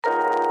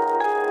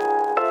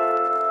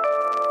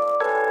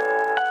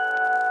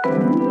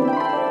Welcome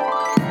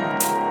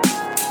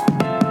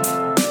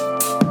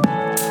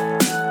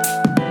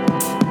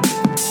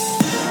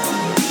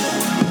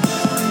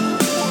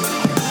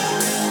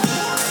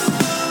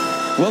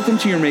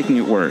to You're Making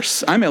It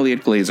Worse. I'm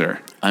Elliot Glazer.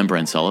 I'm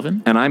Brent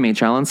Sullivan. And I'm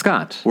H. Alan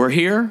Scott. We're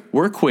here.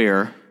 We're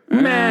queer.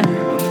 Meh.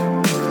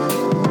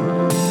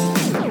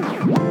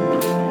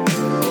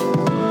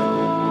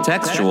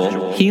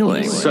 Textual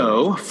healing.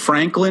 So,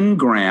 Franklin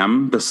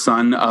Graham, the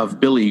son of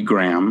Billy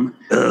Graham,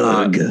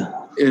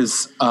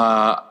 is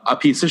a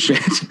piece of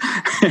shit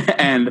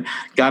and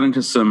got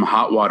into some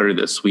hot water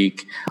this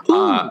week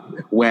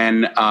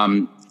when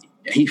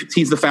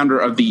he's the founder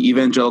of the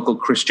evangelical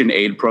Christian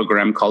aid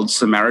program called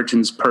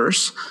Samaritan's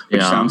Purse,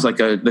 which sounds like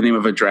the name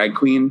of a drag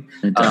queen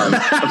of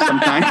some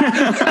kind.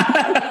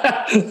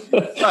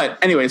 But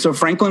anyway, so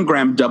Franklin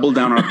Graham doubled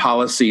down on a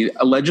policy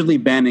allegedly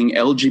banning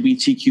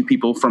LGBTQ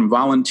people from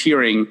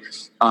volunteering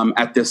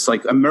at this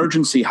like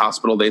emergency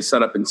hospital they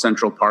set up in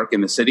Central Park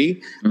in the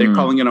city. They're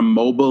calling it a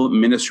mobile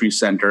ministry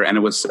center, and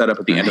it was set up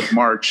at the end of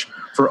March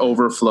for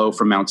overflow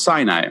from Mount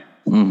Sinai.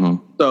 Mm-hmm.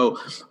 So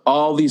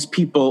all these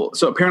people,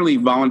 so apparently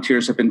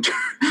volunteers have been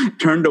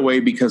turned away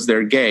because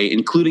they're gay,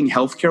 including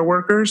healthcare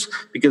workers,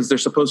 because they're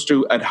supposed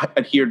to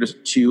adhere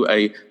to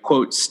a,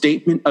 quote,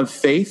 statement of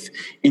faith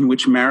in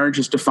which marriage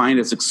is defined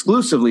as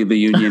exclusively the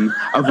union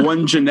of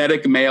one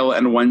genetic male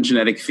and one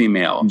genetic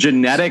female.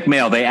 Genetic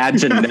male. They add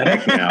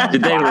genetic male.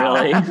 Did they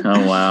really?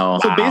 Oh, wow.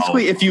 So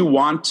basically, if you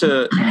want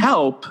to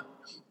help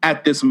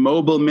at this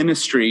mobile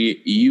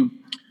ministry, you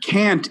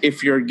can't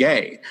if you're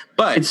gay.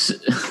 But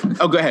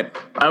go ahead.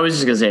 I was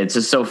just gonna say, it's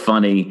just so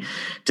funny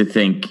to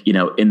think,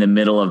 in the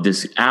middle of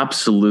this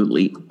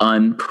absolutely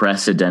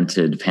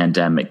unprecedented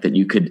pandemic, that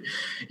you could,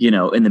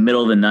 in the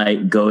middle of the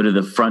night, go to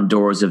the front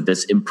doors of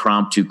this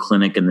impromptu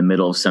clinic in the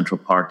middle of Central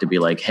Park to be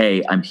like,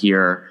 hey, I'm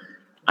here,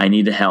 I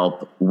need to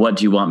help, what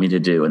do you want me to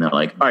do? And they're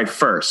like, all right,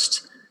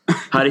 first,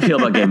 how do you feel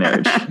about gay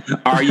marriage?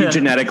 Are you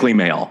genetically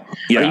male?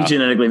 Yeah. Are you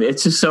genetically male?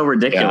 It's just so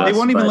ridiculous. Yeah. They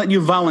won't even let you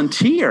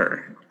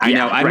volunteer. I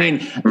know. I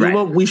mean,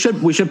 well, we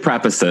should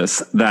preface this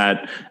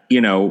that,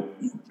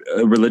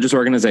 religious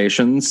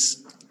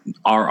organizations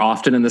are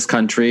often in this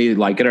country,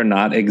 like it or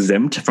not,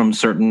 exempt from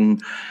certain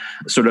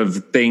sort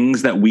of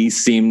things that we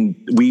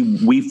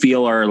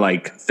feel are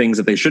like things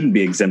that they shouldn't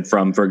be exempt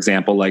from. For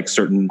example, like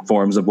certain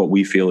forms of what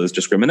we feel is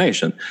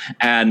discrimination.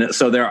 And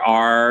so there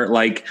are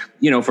like,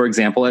 for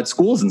example, at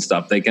schools and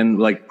stuff, they can,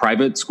 like,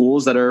 private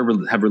schools that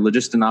have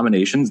religious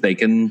denominations, they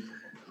can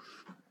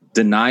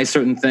deny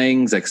certain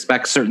things,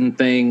 expect certain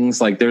things.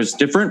 Like, there's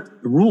different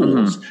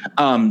rules.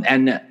 Mm-hmm.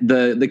 And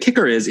the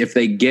kicker is, if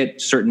they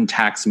get certain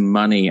tax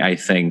money, I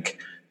think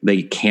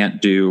they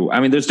can't do. I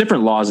mean, there's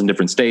different laws in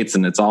different states,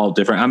 and it's all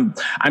different.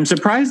 I'm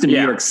surprised in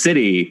New York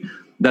City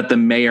that the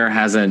mayor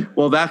hasn't.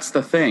 Well, that's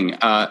the thing.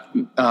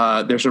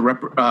 There's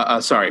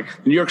a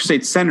New York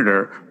State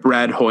Senator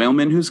Brad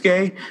Hoylman, who's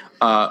gay,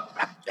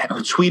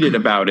 tweeted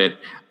about it.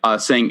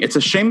 Saying it's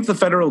a shame that the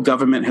federal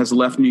government has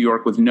left New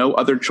York with no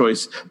other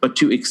choice but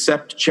to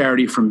accept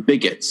charity from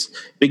bigots.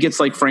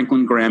 Bigots like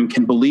Franklin Graham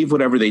can believe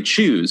whatever they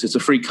choose. It's a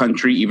free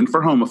country, even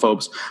for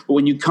homophobes. But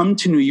when you come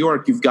to New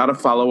York, you've got to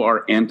follow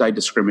our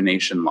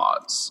anti-discrimination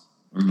laws.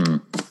 Mm-hmm.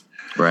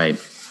 Right.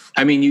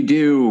 I mean, you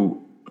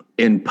do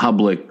in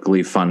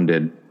publicly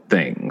funded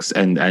things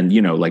and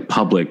like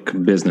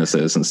public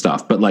businesses and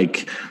stuff, but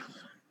like,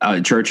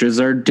 churches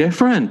are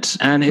different,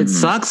 and it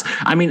sucks.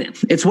 I mean,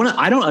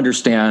 I don't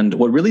understand.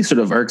 What really sort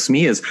of irks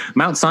me is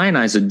Mount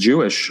Sinai is a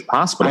Jewish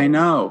hospital. I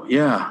know.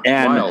 Yeah.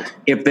 And wild.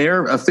 If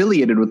they're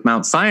affiliated with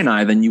Mount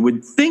Sinai, then you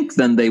would think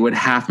then they would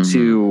have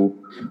to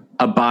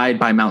abide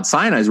by Mount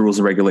Sinai's rules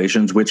and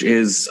regulations, which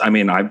is, I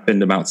mean, I've been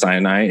to Mount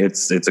Sinai.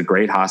 It's a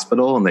great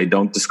hospital, and they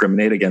don't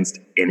discriminate against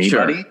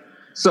anybody. Sure.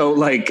 So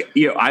like,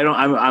 I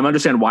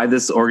understand why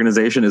this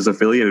organization is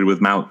affiliated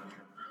with Mount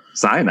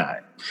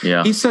Sinai.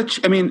 Yeah, he's such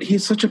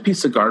a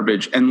piece of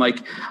garbage. And like,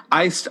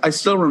 I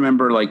still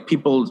remember like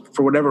people,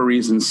 for whatever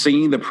reason,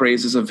 singing the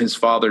praises of his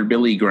father,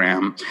 Billy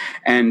Graham.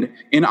 And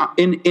in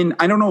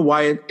I don't know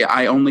why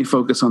I only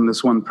focus on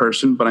this one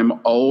person, but I'm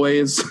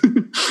always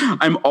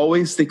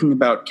thinking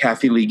about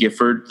Kathy Lee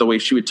Gifford, the way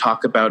she would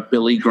talk about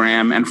Billy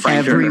Graham and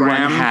Franklin Graham.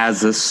 Everyone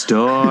has a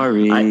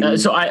story.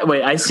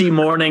 I see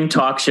morning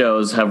talk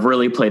shows have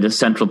really played a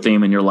central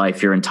theme in your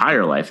life, your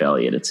entire life,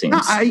 Elliot, it seems.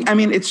 No, I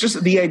mean, it's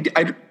just the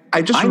idea.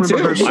 I just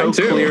remember her so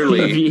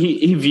clearly.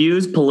 He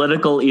views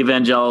political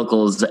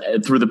evangelicals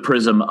through the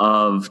prism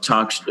of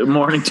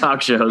morning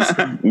talk shows.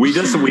 We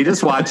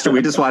just watched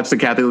the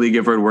Kathy Lee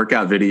Gifford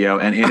workout video,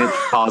 and in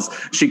it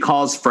she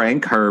calls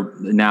Frank, her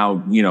now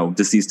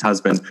deceased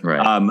husband,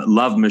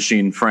 love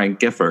machine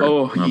Frank Gifford.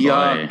 Oh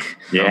yuck! Boy.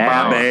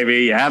 Yeah,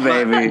 baby.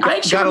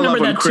 I gotta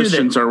love when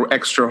Christians are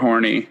extra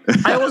horny.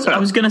 I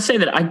was going to say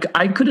that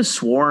I could have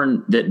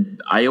sworn that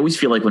I always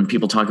feel like when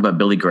people talk about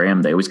Billy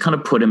Graham, they always kind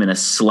of put him in a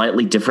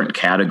slightly different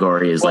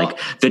category as like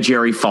the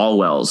Jerry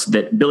Falwells,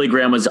 that Billy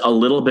Graham was a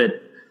little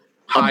bit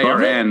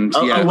higher end.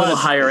 A little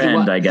higher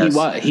end, I guess.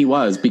 He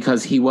was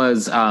because he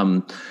was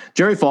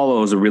Jerry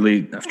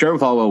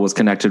Falwell was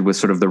connected with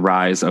sort of the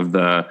rise of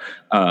the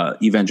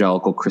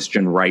evangelical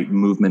Christian right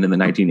movement in the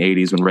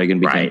 1980s when Reagan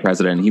became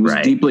president. He was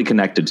deeply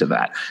connected to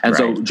that. And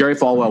so Jerry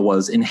Falwell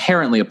was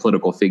inherently a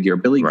political figure.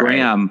 Billy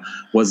Graham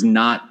was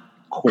not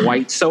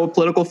quite so a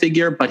political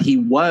figure, but he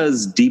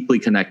was deeply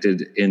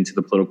connected into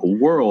the political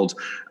world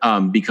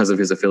because of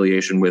his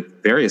affiliation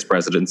with various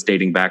presidents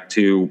dating back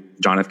to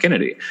John F.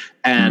 Kennedy.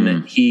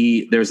 And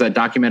there's that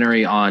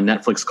documentary on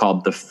Netflix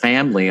called The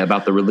Family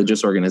about the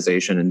religious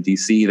organization in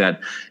DC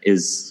that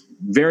is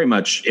very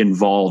much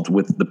involved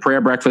with the prayer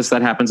breakfast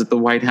that happens at the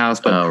White House,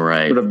 but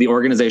sort of the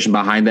organization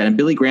behind that. And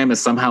Billy Graham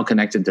is somehow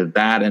connected to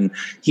that. And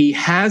he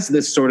has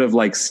this sort of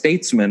like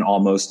statesman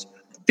almost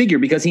figure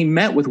because he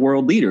met with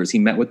world leaders. He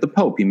met with the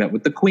Pope. He met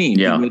with the Queen.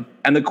 Yeah.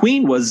 And the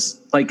Queen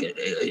was like,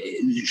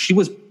 she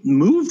was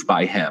moved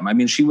by him. I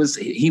mean, he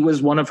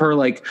was one of her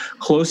like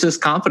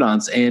closest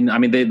confidants. And I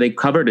mean, they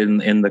covered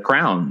in The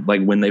Crown,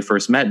 like when they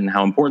first met and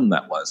how important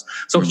that was.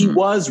 So he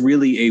was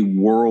really a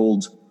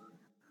world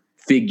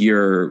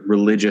figure,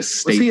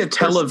 religious state. Was he a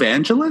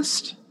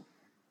televangelist?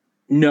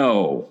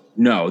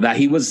 No, that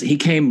he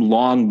came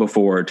long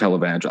before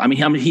televangelist. I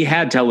mean, he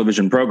had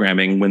television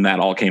programming when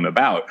that all came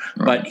about,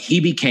 but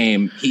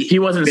he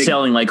wasn't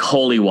selling like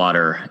holy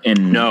water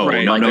in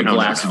a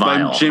glass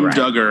vial. Like Jim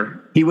Duggar.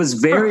 He was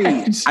very,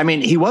 I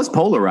mean, he was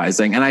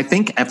polarizing. And I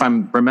think if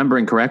I'm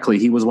remembering correctly,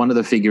 he was one of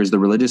the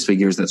religious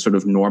figures that sort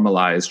of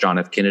normalized John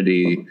F.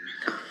 Kennedy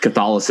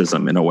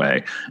Catholicism in a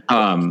way.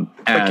 But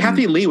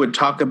Kathy Lee would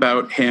talk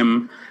about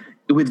him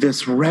with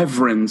this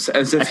reverence,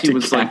 as if he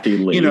was like,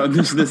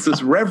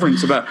 this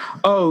reverence about,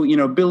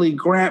 Billy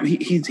Graham,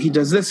 he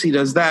does this, he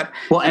does that.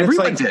 Well,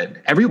 everyone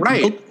did.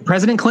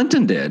 President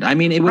Clinton did. I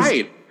mean, it was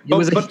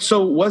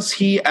So was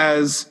he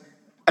as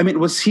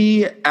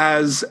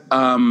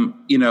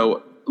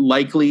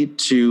likely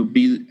to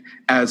be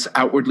as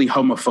outwardly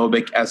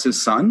homophobic as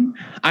his son?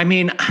 I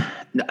mean,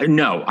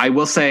 no. I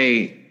will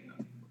say,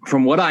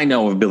 from what I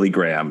know of Billy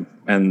Graham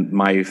and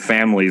my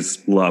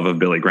family's love of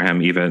Billy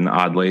Graham, even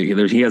oddly,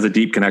 he has a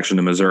deep connection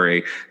to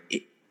Missouri.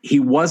 He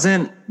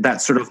wasn't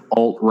that sort of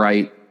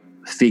alt-right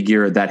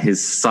figure that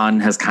his son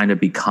has kind of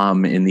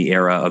become in the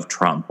era of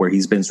Trump, where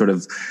he's been sort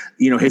of,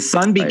 his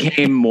son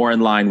became more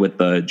in line with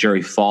the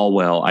Jerry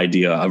Falwell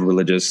idea of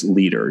religious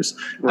leaders.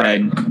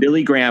 Right. And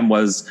Billy Graham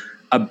was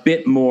a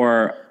bit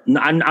more,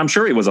 I'm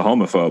sure he was a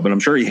homophobe, and I'm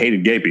sure he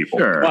hated gay people,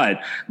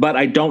 but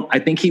I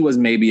think he was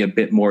maybe a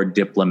bit more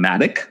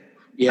diplomatic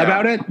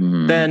about it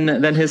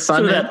than his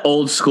son. So that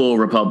old school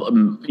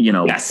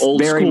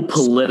school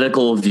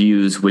political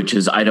views, which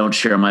is, I don't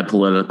share my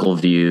political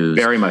views.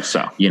 Very much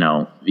so.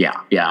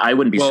 I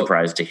wouldn't be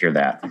surprised to hear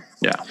that.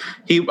 Yeah.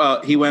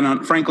 He went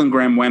on, Franklin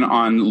Graham went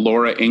on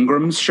Laura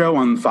Ingram's show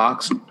on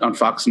Fox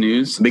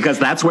News. Because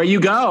that's where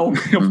you go.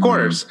 Of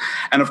course.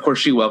 And of course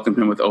she welcomed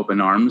him with open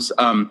arms.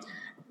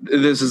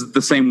 This is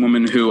the same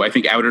woman who I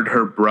think outed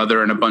her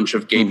brother and a bunch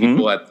of gay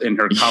people in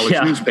her college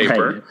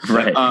newspaper.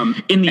 Right.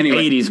 In the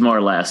 80s, more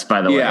or less,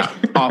 by the way. Yeah,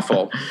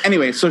 awful.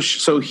 Anyway, so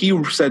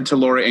he said to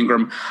Laura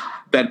Ingraham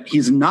that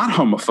he's not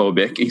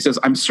homophobic. He says,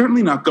 I'm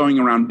certainly not going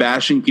around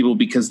bashing people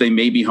because they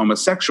may be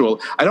homosexual.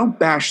 I don't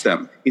bash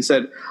them. He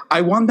said,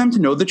 I want them to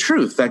know the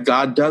truth, that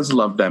God does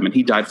love them and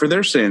he died for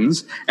their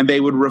sins, and they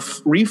would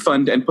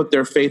refund and put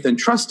their faith and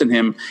trust in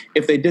him.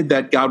 If they did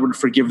that, God would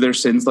forgive their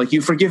sins like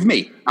you forgive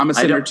me. I'm a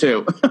sinner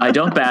too. I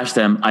don't bash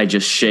them. I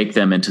just shake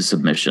them into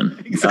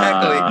submission.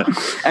 Exactly.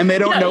 And they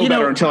don't know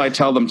better until I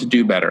tell them to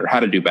do better, how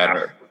to do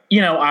better.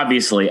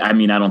 Obviously, I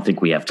mean, I don't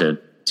think we have to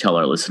tell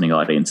our listening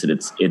audience that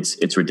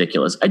it's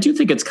ridiculous. I do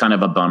think it's kind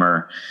of a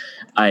bummer.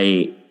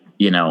 I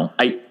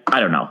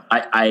don't know.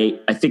 I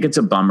think it's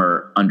a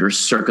bummer under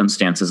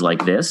circumstances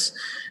like this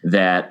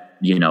that,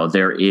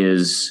 there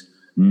is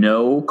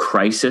no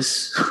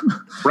crisis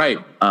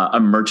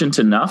emergent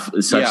enough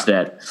such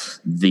that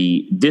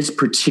this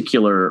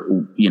particular,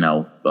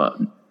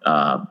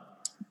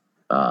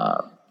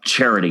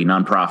 charity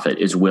nonprofit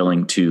is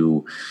willing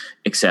to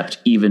accept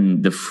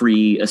even the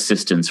free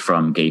assistance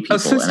from gay people.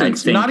 And I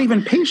think, not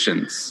even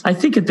patients. I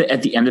think at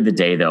the end of the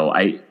day, though,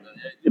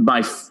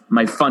 my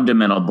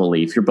fundamental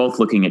belief. You're both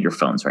looking at your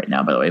phones right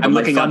now, by the way. But I'm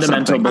looking at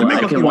something.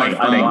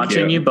 I'm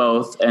watching you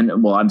both, and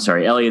I'm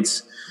sorry,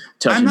 Elliot's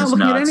touching his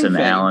nuts, and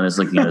Alan is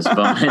looking at his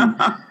phone.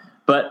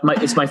 But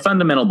it's my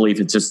fundamental belief.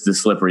 It's just the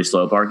slippery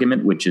slope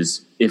argument, which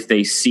is if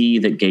they see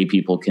that gay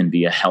people can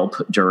be a help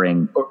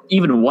during, or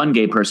even one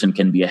gay person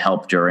can be a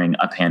help during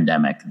a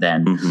pandemic,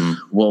 then,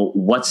 well,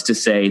 what's to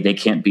say they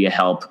can't be a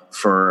help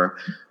for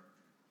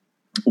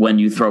when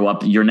you throw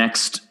up your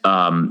next,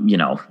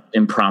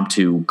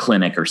 impromptu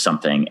clinic or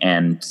something,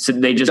 and so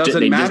they just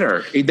doesn't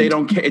matter. They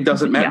don't care. It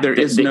doesn't matter.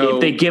 If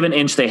they give an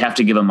inch, they have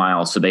to give a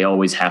mile. So they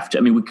always have to.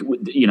 I mean,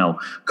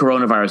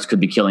 coronavirus could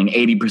be killing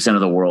 80%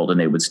 of the world, and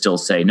they would still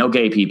say no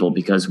gay people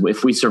because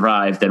if we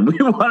survive, then we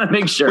want to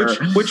make sure.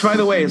 Which, by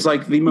the way, is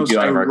like the most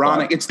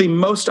ironic. It's the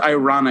most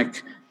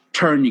ironic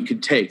turn you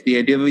could take. The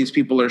idea that these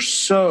people are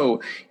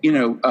so,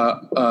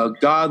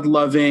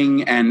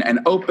 God-loving and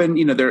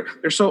open.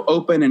 They're so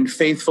open and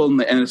faithful,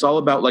 and it's all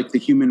about like the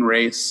human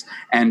race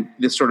and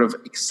this sort of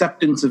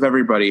acceptance of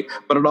everybody.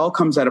 But it all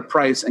comes at a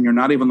price, and you're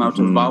not even allowed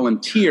to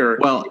volunteer.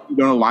 Well, if you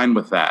don't align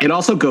with that. It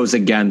also goes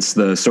against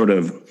the sort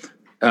of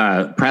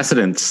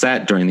precedent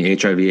set during the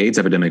HIV/AIDS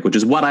epidemic, which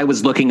is what I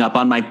was looking up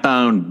on my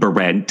phone,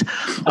 Brent.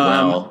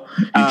 Well,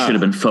 you should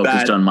have been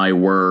focused on my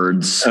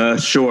words.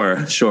 Sure,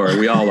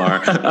 we all are.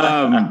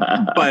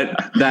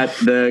 But that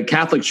the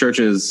Catholic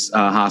Church's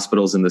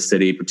hospitals in the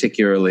city,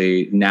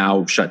 particularly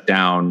now shut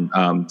down,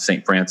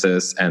 St.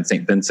 Francis and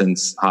St.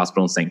 Vincent's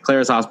Hospital and St.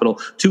 Clair's Hospital,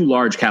 two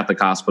large Catholic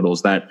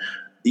hospitals that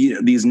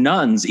these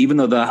nuns, even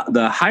though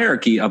the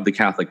hierarchy of the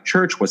Catholic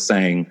Church was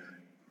saying,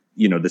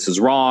 this is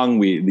wrong.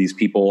 These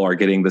people are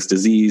getting this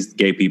disease.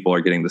 Gay people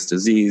are getting this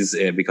disease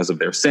because of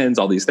their sins,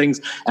 all these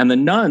things. And the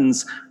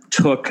nuns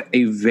took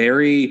a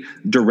very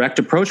direct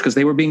approach because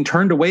they were being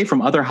turned away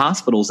from other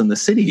hospitals in the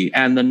city.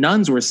 And the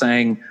nuns were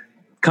saying,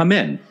 come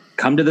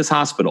to this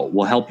hospital.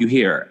 We'll help you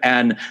here.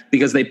 And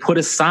because they put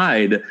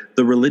aside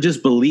the religious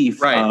belief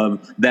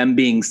of them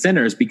being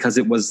sinners, because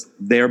it was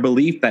their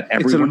belief that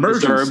everyone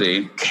deserved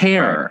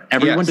care. Right.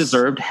 Everyone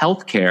deserved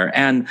health care.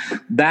 And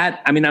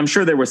that, I'm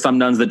sure there were some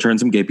nuns that turned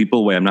some gay people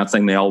away. I'm not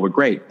saying they all were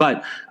great,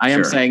 but I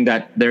am saying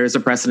that there is a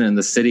precedent in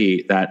the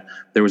city that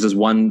there was this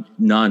one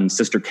nun,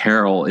 Sister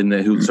Carol,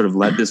 who sort of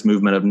led this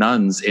movement of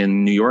nuns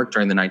in New York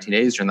during the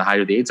 1980s, during the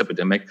height of the AIDS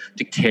epidemic,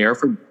 to care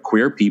for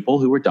queer people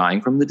who were dying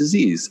from the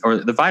disease or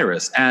the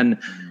virus. And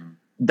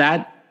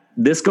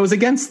this goes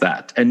against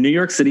that. And New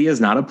York City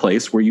is not a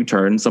place where you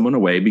turn someone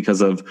away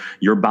because of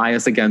your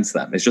bias against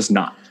them. It's just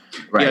not.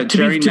 Right. Yeah,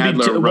 Jerry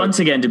Nadler once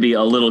again, to be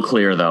a little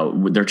clear, though,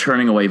 they're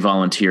turning away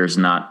volunteers,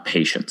 not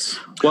patients.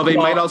 Well, they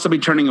might also be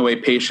turning away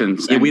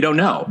patients. Yeah, we don't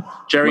know.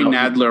 Jerry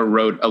Nadler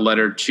wrote a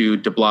letter to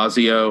de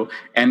Blasio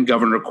and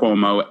Governor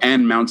Cuomo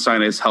and Mount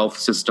Sinai's Health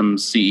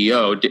Systems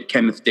CEO,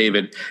 Kenneth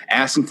David,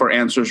 asking for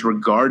answers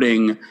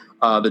regarding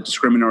the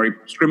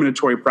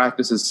discriminatory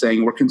practices,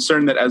 saying we're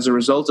concerned that as a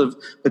result of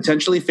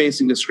potentially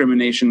facing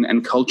discrimination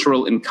and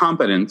cultural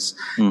incompetence,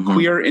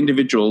 queer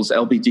individuals,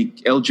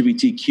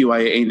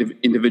 LGBTQIA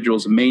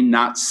individuals may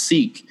not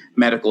seek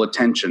medical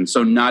attention.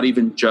 So not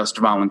even just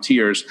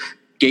volunteers.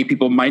 Gay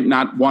people might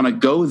not want to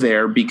go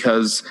there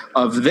because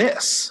of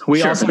this.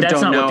 We also but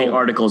that's not what the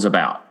article is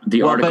about.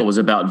 The article was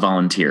about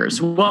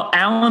volunteers. Well,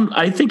 Alan,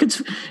 I think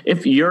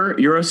if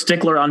you're a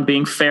stickler on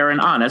being fair and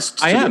honest.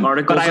 So I am. The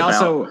article but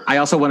I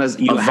also want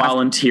to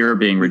volunteer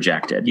being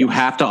rejected. You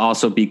have to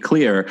also be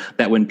clear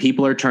that when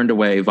people are turned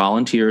away,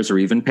 volunteers or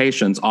even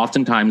patients,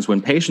 oftentimes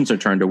when patients are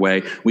turned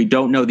away, we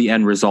don't know the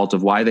end result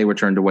of why they were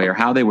turned away or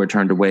how they were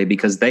turned away,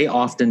 because they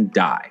often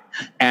die.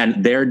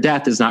 And their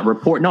death is not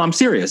reported. No, I'm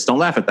serious. Don't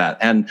laugh at that.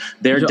 And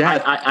their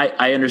death.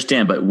 I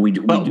understand, but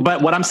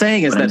But what I'm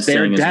saying is that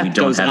their death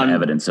goes on. We don't have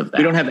evidence of that.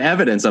 We don't have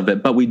evidence of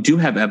it, but we do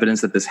have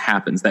evidence that this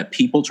happens. That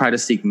people try to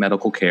seek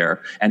medical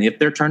care, and if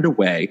they're turned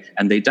away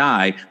and they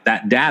die,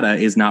 that data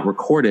is not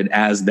recorded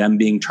as them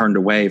being turned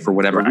away for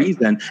whatever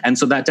reason, and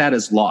so that data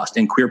is lost.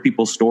 And queer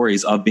people's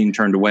stories of being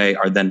turned away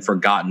are then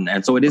forgotten.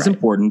 And so it is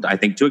important, I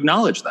think, to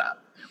acknowledge that.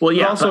 Well,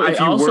 yeah, also, I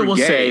also will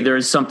say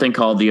there's something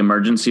called the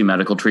Emergency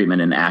Medical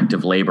Treatment and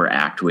Active Labor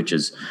Act, which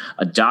is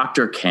a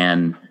doctor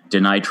can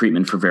deny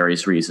treatment for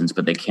various reasons,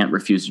 but they can't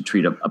refuse to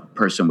treat a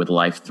person with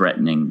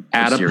life-threatening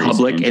at a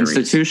public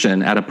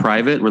institution, at a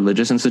private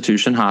religious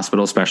institution,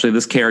 hospital, especially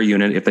this care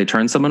unit. If they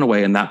turn someone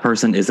away and that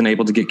person isn't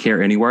able to get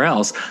care anywhere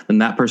else, then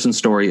that person's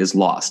story is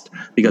lost,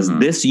 because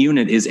this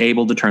unit is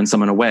able to turn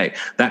someone away.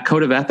 That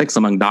code of ethics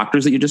among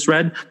doctors that you just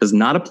read does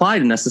not apply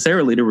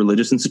necessarily to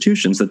religious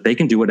institutions, that they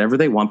can do whatever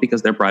they want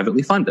because they're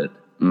privately funded.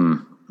 All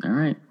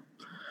right.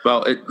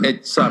 Well,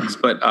 it sucks,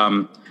 but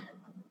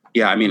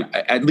yeah,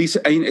 at least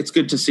it's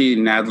good to see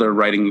Nadler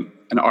writing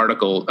an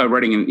article,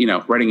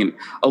 writing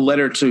a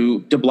letter to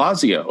de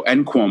Blasio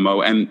and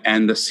Cuomo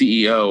and the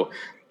CEO,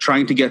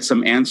 trying to get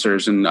some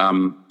answers. And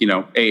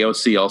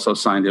AOC also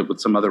signed it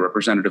with some other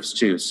representatives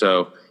too.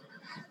 So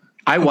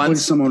I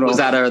once was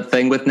at a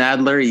thing with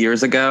Nadler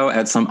years ago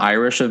at some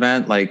Irish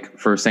event, like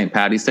for St.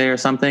 Paddy's Day or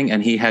something,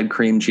 and he had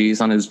cream cheese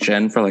on his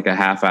gin for like a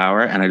half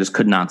hour, and I just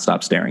could not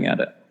stop staring at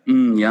it.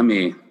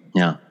 Yummy.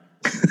 Yeah.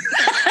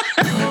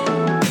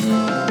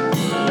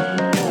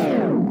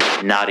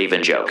 Not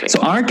even joking. So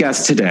our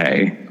guest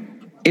today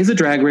is a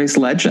Drag Race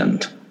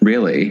legend,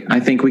 really. I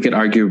think we could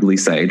arguably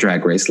say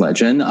Drag Race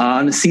legend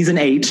on season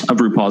 8 of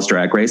RuPaul's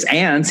Drag Race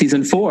and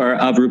season 4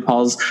 of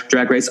RuPaul's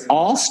Drag Race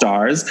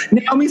All-Stars,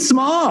 Naomi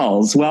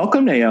Smalls.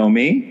 Welcome,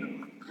 Naomi.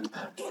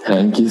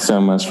 Thank you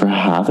so much for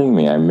having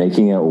me. I'm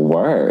making it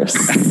worse.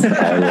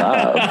 I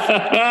love.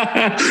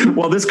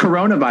 Well, this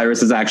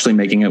coronavirus is actually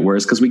making it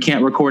worse because we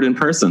can't record in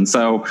person.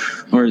 So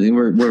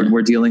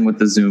we're dealing with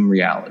the Zoom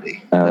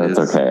reality. That's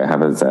okay. I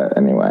have a Zet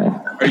anyway.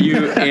 Are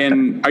you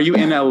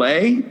in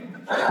LA?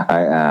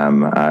 I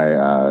am.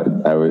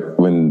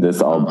 When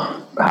this all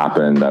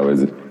happened, I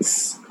was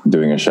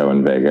doing a show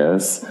in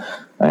Vegas,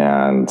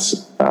 and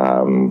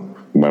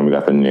when we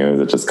got the news,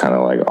 it just kind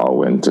of like all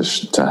went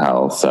to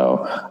hell.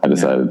 So I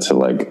decided to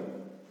like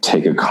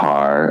take a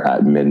car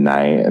at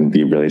midnight and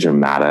be really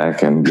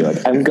dramatic and be like,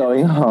 I'm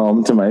going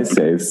home to my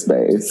safe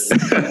space.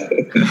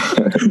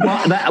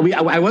 Well,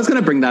 I was going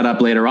to bring that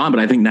up later on, but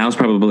I think now's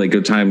probably a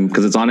good time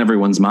because it's on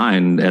everyone's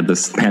mind at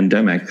this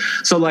pandemic.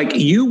 So like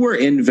you were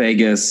in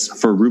Vegas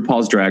for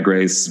RuPaul's Drag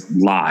Race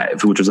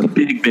Live, which was a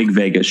big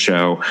Vegas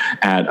show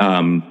at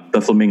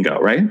the Flamingo,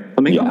 right?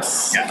 Flamingo?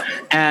 Yes. Yeah.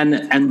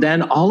 And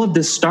then all of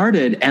this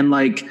started and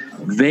like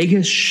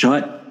Vegas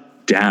shut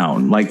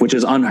down, like, which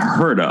is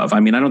unheard of.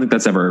 I mean, I don't think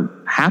that's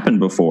ever happened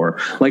before.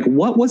 Like,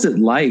 what was it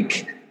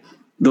like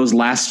those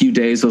last few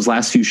days, those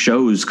last few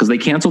shows? Because they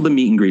canceled the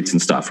meet and greets and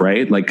stuff,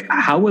 right? Like,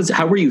 how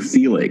were you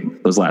feeling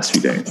those last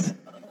few days?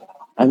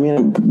 I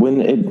mean,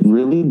 when it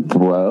really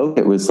broke,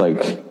 it was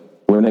like,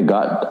 when it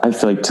got, I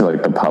feel like, to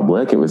like the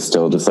public, it was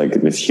still just like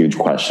this huge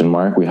question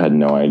mark. We had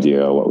no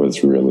idea what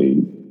it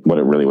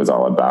really was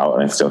all about.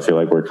 And I still feel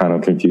like we're kind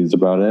of confused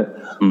about it.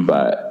 Mm-hmm.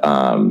 But,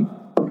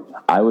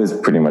 I was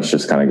pretty much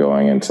just kind of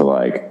going into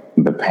like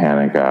the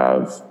panic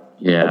of,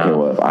 okay,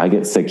 well, if I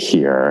get sick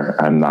here,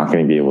 I'm not going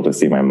to be able to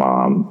see my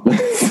mom.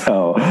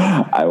 So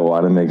I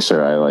want to make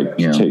sure I like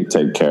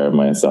take care of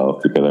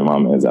myself because my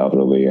mom is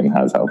elderly and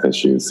has health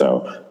issues.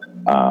 So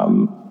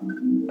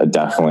I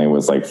definitely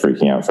was like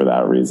freaking out for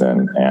that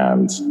reason.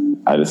 And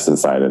I just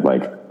decided,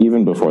 like,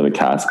 even before the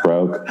cast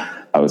broke,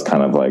 I was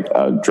kind of like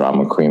a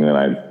drama queen and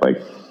I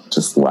like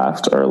just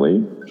left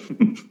early.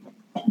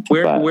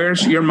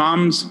 Where's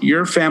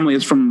your family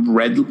is from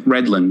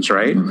Redlands,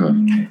 right?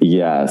 Mm-hmm.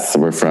 Yes,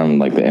 we're from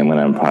like the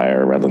Inland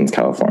Empire, Redlands,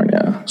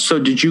 California. So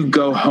did you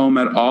go home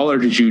at all or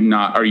did you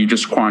not? Are you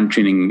just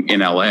quarantining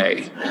in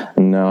LA?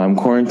 No, I'm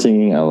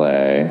quarantining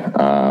LA.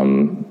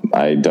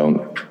 I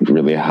don't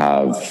really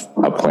have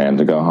a plan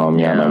to go home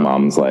yet. My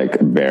mom's like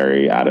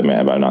very adamant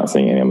about not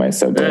seeing any of my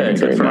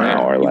siblings right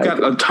now. Or like, you've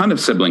got a ton of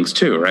siblings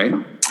too, right?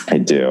 I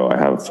do. I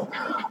have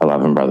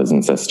 11 brothers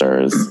and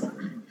sisters.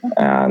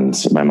 And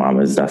my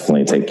mom is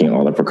definitely taking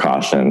all the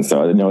precautions.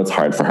 So I know it's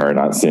hard for her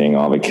not seeing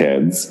all the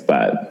kids,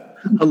 but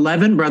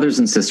 11 brothers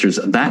and sisters,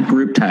 that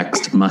group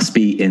text must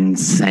be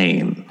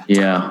insane.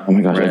 Yeah. Oh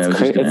my gosh,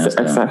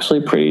 it's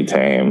actually pretty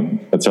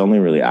tame. It's only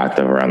really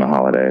active around the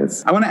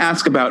holidays. I want to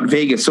ask about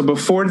Vegas. So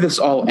before this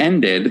all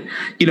ended,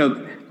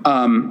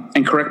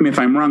 and correct me if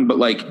I'm wrong, but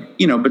like,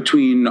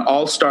 between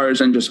All Stars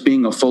and just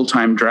being a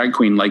full-time drag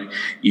queen, like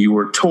you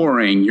were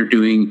touring, you're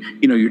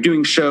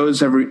doing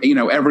shows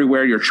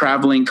everywhere, you're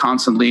traveling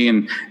constantly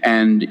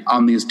and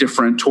on these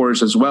different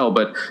tours as well.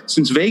 But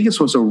since Vegas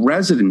was a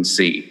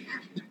residency,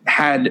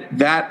 had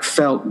that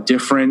felt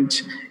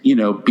different,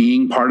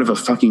 being part of a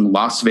fucking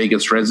Las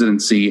Vegas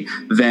residency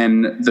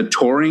than the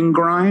touring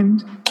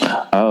grind?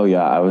 Oh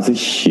yeah, I was a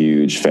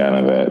huge fan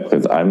of it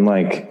because I'm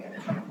a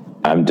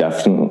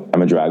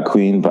drag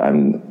queen, but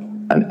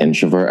I'm an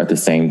introvert at the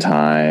same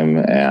time.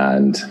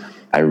 And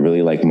I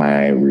really like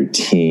my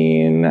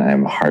routine.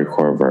 I'm a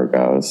hardcore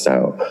Virgo.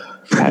 So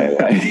I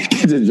like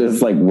to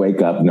just like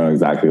wake up, know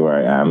exactly where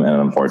I am.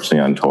 And unfortunately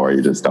on tour,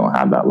 you just don't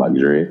have that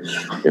luxury.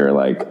 You're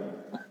like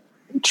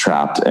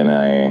trapped in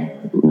a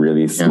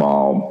really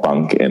small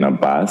bunk in a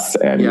bus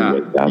and you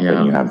wake up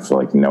and you have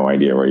like no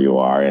idea where you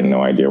are and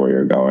no idea where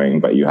you're going,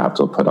 but you have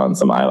to put on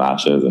some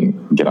eyelashes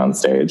and get on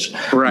stage.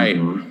 Right.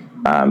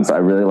 So I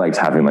really liked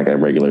having like a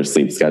regular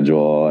sleep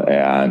schedule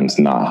and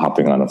not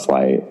hopping on a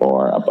flight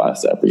or a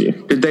bus every.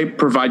 Did they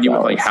provide you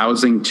with like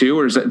housing too,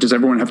 or does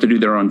everyone have to do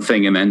their own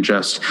thing and then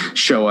just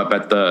show up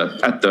at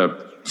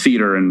the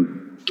theater and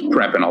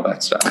prep and all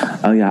that stuff?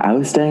 Oh yeah, I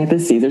was staying at the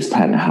Caesars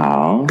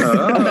Penthouse.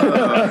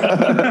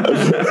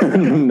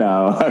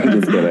 No, I'm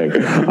just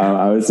kidding.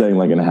 I was staying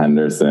like in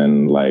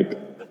Henderson, like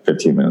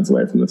 15 minutes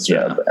away from the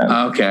strip. And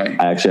okay.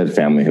 I actually had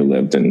family who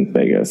lived in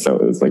Vegas, so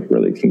it was like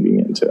really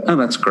convenient too. Oh,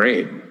 that's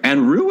great.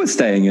 And Rue was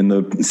staying in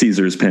the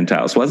Caesars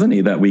Penthouse, wasn't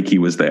he? That week he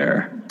was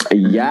there.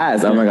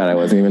 Yes. Oh my God. I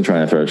wasn't even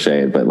trying to throw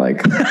shade, but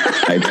like,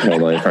 I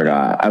totally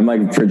forgot. I'm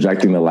like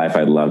projecting the life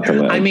I'd love to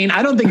live. I mean,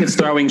 I don't think it's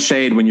throwing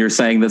shade when you're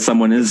saying that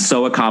someone is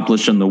so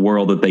accomplished in the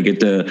world that they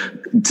get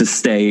to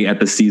stay at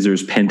the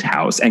Caesars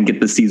Penthouse and get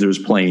the Caesars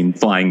plane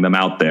flying them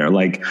out there.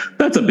 Like,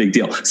 that's a big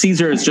deal.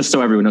 Caesars, just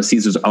so everyone knows,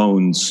 Caesars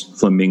owns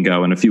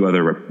Flamingo and a few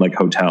other like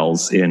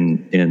hotels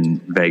in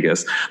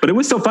Vegas. But it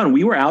was so fun.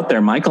 We were out there.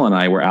 Michael and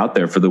I were out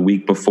there for the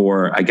week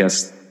before, I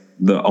guess,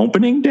 the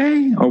opening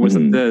day, or was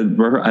it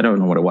I don't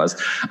know what it was.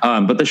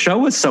 But the show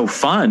was so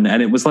fun.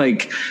 And it was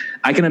like,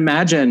 I can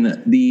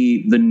imagine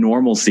the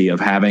normalcy of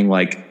having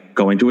like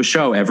going to a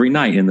show every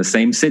night in the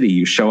same city.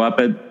 You show up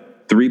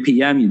at 3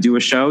 p.m., you do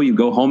a show, you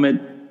go home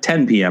at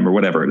 10 p.m. or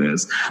whatever it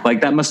is. Like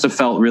that must have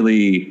felt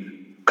really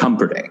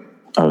comforting.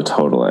 Oh,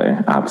 totally.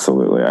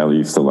 Absolutely. I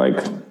used to like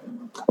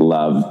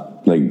love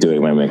like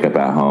doing my makeup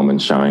at home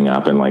and showing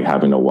up and like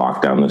having to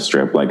walk down the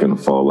strip like in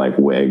full like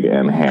wig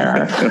and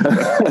hair.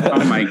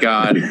 Oh my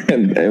God.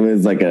 And it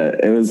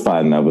was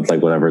fun though, with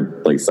like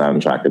whatever like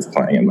soundtrack is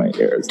playing in my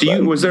ears.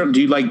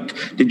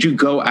 Did you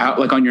go out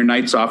like on your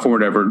nights off or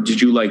whatever?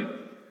 Did you like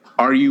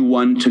are you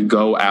one to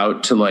go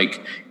out to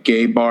like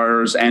gay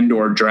bars and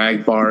or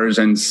drag bars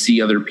and see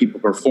other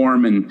people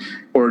perform,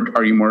 or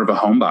are you more of a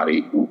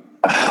homebody?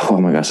 Oh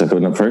my gosh,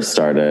 when it first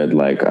started,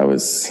 like I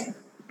was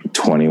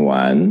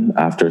 21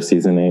 after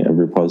season 8 of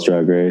RuPaul's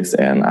Drag Race,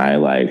 and I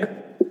like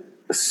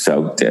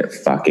soaked it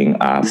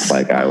fucking up.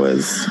 Like I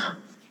was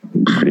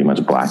pretty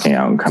much blacking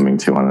out and coming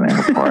to on an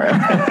airplane.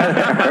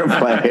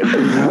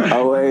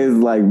 Always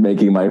like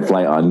making my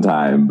flight on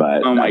time,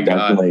 but I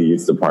definitely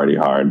used to party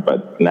hard.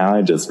 But now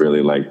I just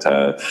really like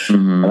to,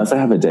 unless I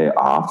have a day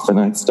off the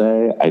next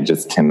day, I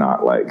just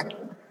cannot like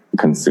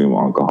consume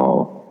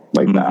alcohol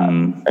like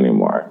that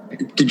anymore.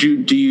 Do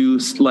you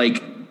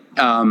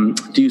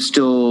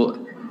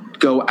still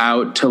go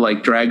out to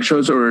like drag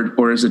shows,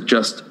 or is it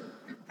just,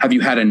 have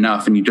you had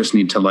enough and you just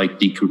need to like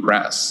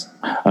decompress?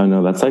 Oh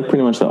no, that's like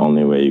pretty much the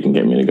only way you can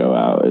get me to go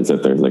out is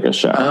if there's like a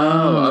show.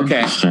 Oh,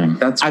 okay.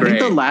 That's great. I think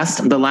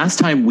the last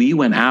time we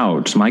went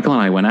out, Michael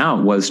and I went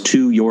out, was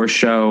to your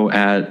show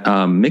at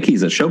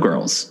Mickey's at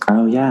Showgirls.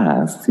 Oh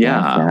yes.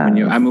 Yeah. Yes.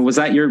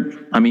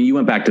 You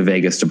went back to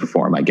Vegas to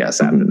perform, I guess,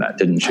 after that,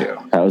 didn't you?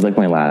 That was like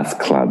my last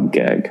club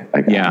gig,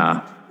 I guess.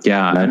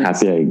 Yeah. And I'm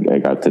happy I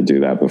got to do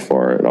that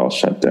before it all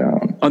shut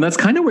down. Oh, that's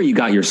kind of where you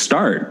got your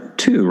start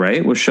too,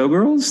 right? With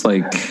Showgirls?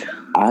 Like,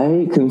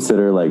 I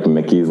consider like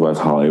Mickey's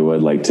West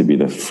Hollywood like to be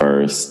the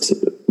first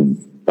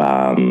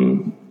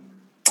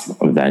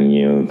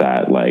venue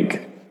that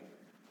like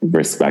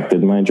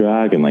respected my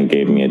drag and like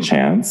gave me a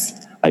chance.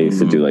 I used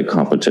to do like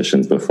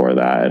competitions before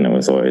that, and it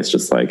was always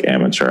just like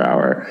amateur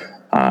hour.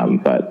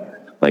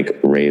 But like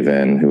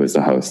Raven, who was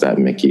the host at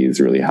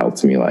Mickey's, really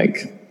helped me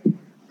like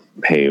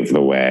pave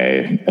the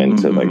way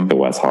into like the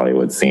West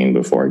Hollywood scene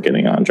before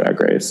getting on Drag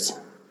Race.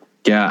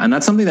 Yeah, and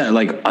that's something that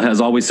like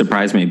has always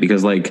surprised me,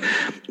 because like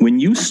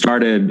when you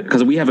started,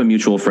 because we have a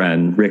mutual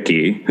friend,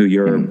 Ricky, who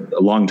you're a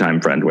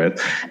longtime friend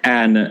with,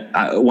 and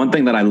one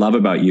thing that I love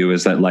about you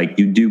is that like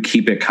you do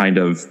keep it kind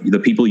of, the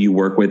people you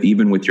work with,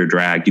 even with your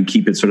drag, you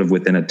keep it sort of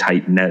within a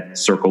tight knit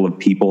circle of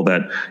people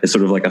that is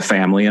sort of like a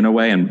family in a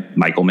way. And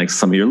Michael makes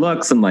some of your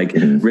looks, and like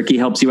Ricky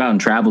helps you out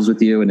and travels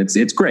with you, and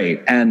it's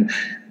great. And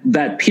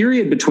that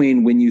period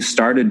between when you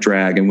started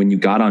drag and when you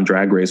got on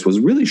Drag Race was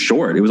really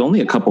short. It was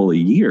only a couple of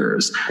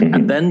years.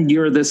 And then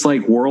you're this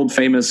like world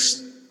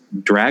famous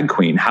drag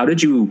queen. How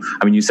did you,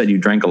 you said you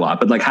drank a lot,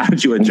 but like, how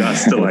did you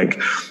adjust to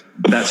like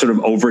that sort of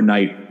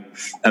overnight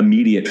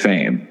immediate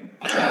fame?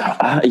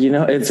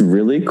 It's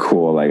really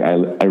cool. Like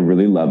I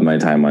really love my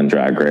time on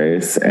Drag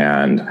Race,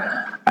 and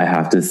I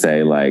have to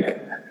say,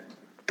 like,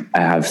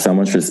 I have so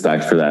much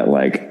respect for that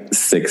like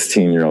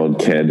 16-year-old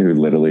kid who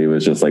literally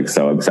was just like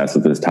so obsessed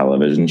with this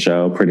television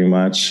show pretty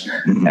much,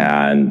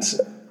 and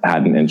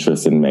had an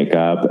interest in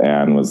makeup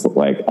and was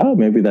like, oh,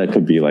 maybe that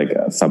could be like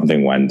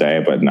something one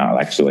day, but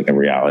not actually like a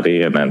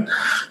reality. And then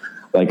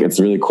like, it's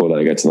really cool that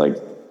I get to like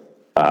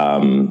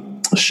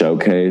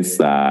showcase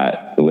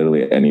that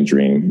literally any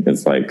dream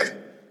is like,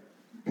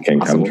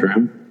 can come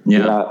true.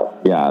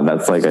 Yeah.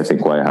 That's like, I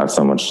think why I have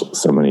so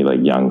many like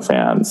young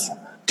fans.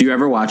 Do you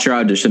ever watch your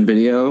audition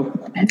video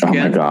again? Oh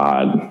my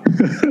God.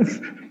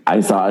 I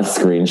saw a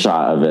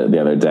screenshot of it the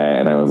other day,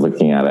 and I was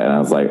looking at it and I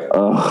was like,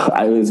 oh,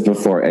 I was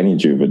before any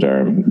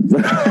Juvederm.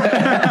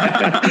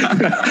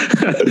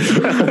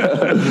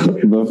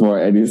 Before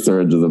any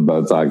surges of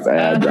Botox.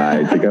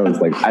 I think I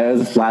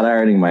was flat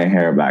ironing my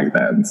hair back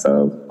then.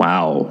 So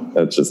wow,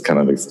 that just kind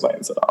of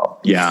explains it all.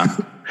 Yeah.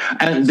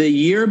 And the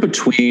year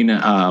between,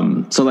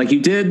 so like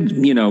you did,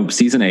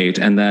 season 8,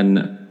 and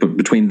then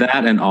between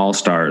that and All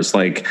Stars,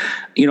 like,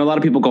 a lot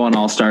of people go on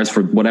All Stars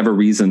for whatever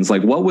reasons.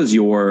 Like, what was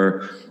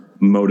your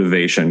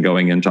motivation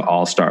going into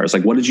All Stars?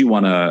 Like, what did you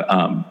want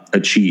to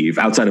achieve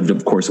outside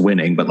of course,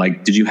 winning? But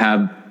like, did you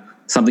have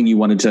something you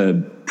wanted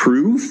to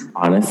prove?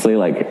 Honestly,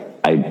 like,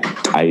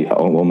 I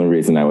only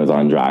reason I was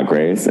on Drag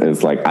Race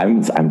is like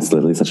I'm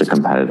literally such a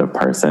competitive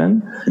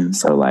person.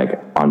 So like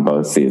on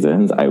both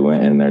seasons, I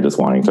went in there just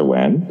wanting to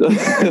win.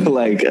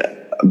 Like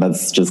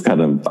that's just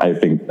kind of, I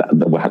think,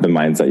 the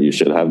mindset you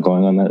should have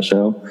going on that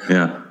show.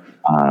 Yeah.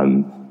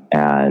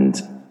 And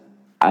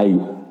I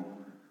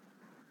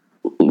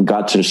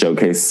got to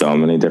showcase so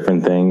many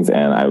different things,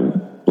 and I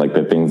like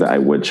the things that I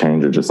would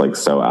change are just like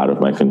so out of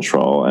my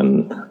control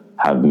and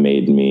have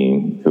made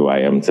me who I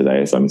am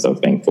today. So I'm so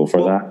thankful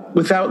for that.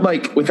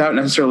 Without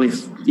necessarily,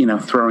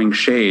 throwing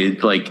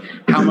shade, like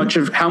how much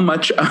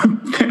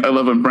I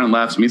love when Brent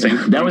laughs at me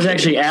saying that was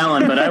actually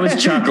Alan, but I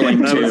was chuckling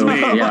too. That was me.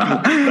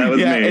 Yeah. That was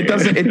me. It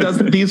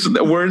doesn't, these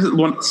words,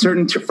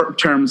 certain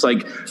terms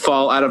like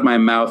fall out of my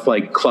mouth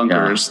like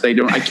clunkers. Yeah. They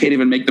don't, I can't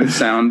even make them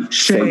sound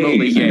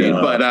remotely gay,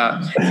 yeah. But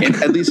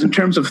at least in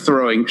terms of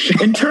throwing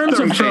shade. In terms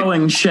of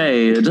throwing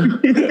shade.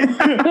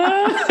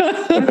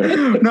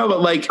 No,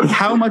 but like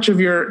how much of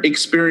your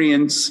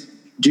experience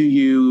do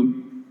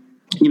you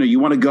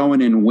want to go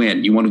in and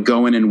win? You want to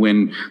go in and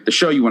win the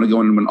show. You want to go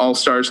in and win All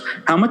Stars.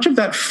 How much of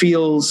that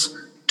feels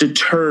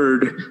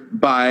deterred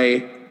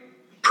by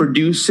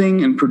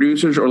producing and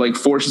producers, or like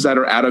forces that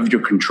are out of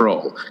your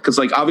control? Because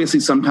like obviously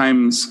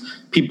sometimes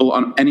people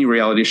on any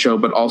reality show,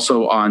 but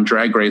also on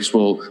Drag Race,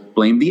 will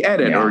blame the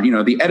edit, or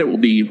the edit will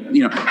be,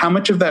 how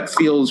much of that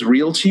feels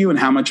real to you, and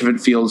how much of it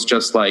feels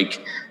just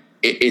like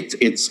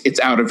it's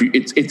out of you,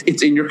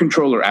 it's in your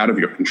control or out of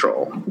your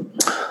control?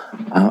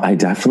 I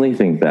definitely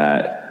think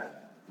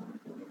that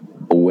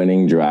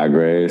winning Drag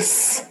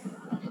Race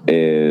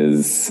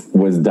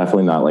was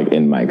definitely not like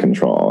in my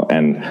control,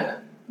 and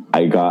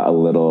I got a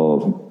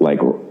little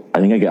I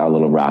think I got a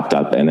little wrapped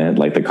up in it,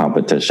 like the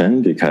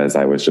competition, because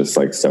I was just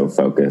like so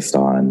focused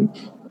on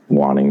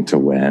wanting to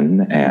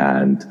win.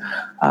 And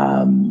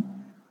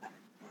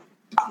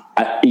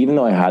even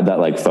though I had that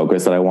like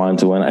focus that I wanted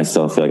to win, I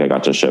still feel like I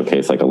got to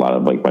showcase like a lot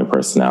of like my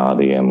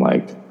personality, and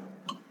like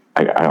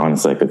I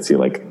honestly, I could see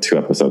like 2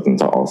 episodes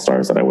into All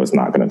Stars that I was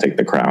not going to take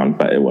the crown,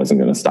 but it wasn't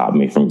going to stop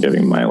me from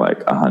giving my like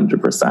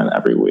 100%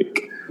 every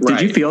week. Right.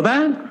 Did you feel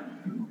that?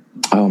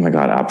 Oh my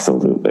God,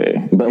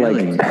 absolutely. But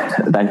really?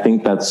 Like, I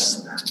think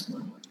that's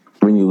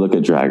when you look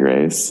at Drag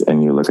Race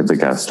and you look at the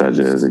guest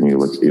judges and you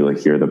like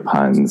hear the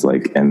puns,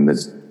 like, and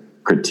the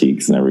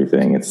critiques and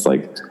everything. It's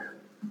like,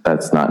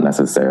 that's not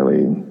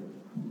necessarily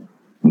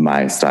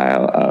my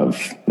style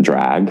of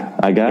drag,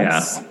 I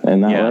guess, in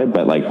that way,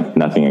 but like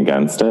nothing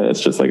against it. It's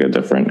just like a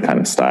different kind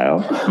of style.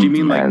 Do you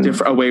mean like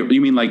different? Oh wait,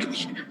 you mean like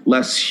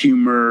less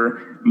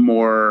humor,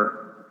 more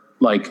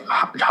like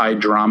high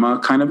drama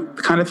kind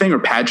of thing, or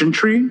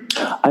pageantry?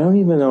 I don't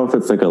even know if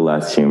it's like a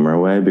less humor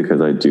way, because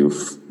I do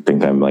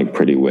think I'm like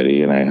pretty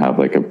witty and I have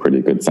like a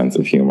pretty good sense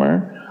of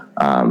humor.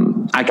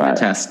 I can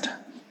attest.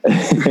 But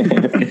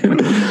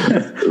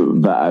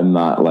I'm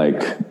not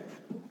like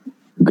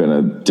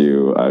gonna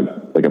do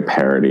a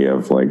parody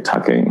of like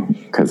tucking,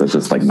 because it's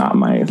just like not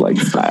my like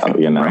style,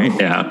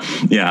 Right.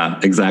 Yeah,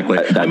 exactly.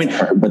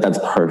 But that's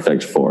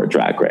perfect for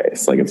Drag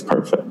Race. Like it's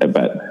perfect,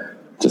 but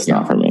just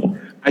not for me.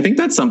 I think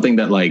that's something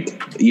that like,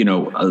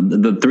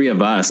 the three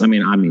of us, I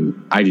mean,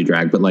 I do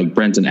drag, but like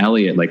Brent and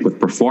Elliot, like with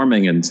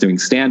performing and doing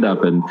stand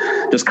up and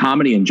just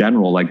comedy in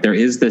general, like there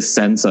is this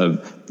sense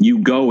of you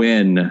go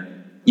in,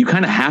 you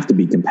kind of have to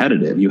be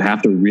competitive. You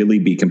have to really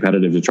be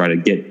competitive to try to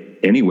get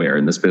anywhere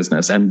in this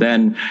business. And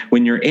then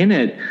when you're in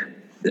it,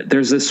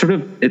 there's this sort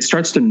of, it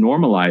starts to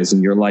normalize,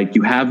 and you're like,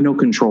 you have no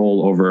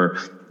control over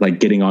like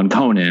getting on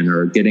Conan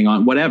or getting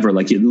on whatever.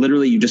 Like you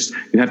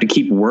have to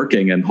keep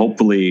working, and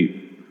hopefully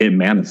it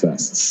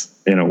manifests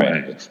in a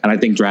way. And I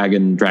think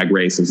Drag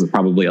Race is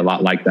probably a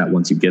lot like that.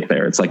 Once you get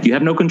there, it's like you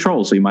have no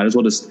control, so you might as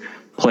well just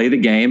play the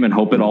game and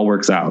hope it all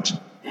works out.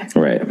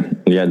 Right.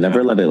 Yeah.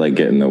 Never let it like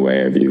get in the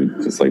way of you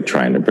just like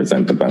trying to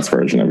present the best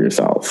version of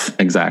yourself.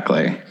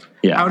 Exactly.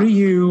 Yeah. How do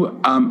you,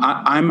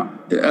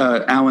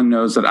 Alan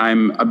knows that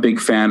I'm a big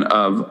fan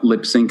of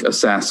lip sync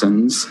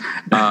assassins.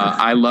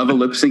 I love a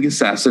lip sync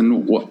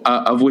assassin,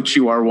 of which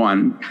you are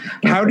one.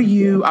 How do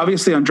you,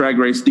 obviously on Drag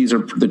Race, these are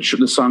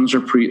the songs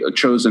are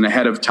chosen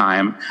ahead of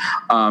time.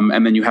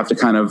 And then you have to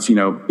kind of,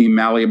 be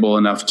malleable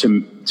enough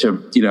to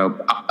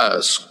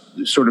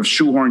sort of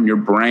shoehorn your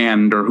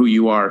brand or who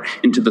you are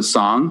into the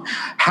song.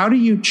 How do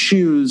you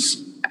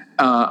choose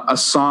a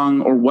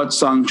song, or what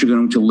songs you're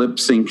going to lip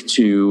sync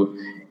to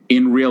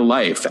in real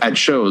life at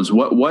shows?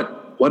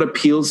 What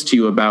appeals to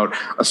you about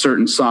a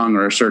certain song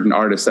or a certain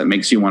artist that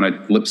makes you want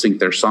to lip sync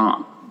their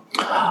song?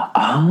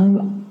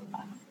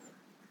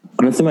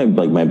 Honestly,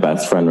 my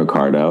best friend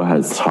Ricardo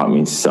has taught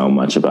me so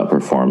much about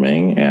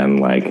performing and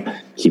like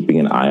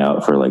keeping an eye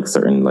out for like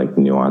certain like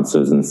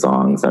nuances in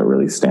songs that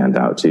really stand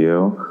out to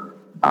you.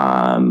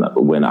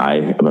 When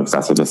I am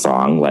obsessed with a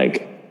song,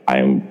 like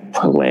I'm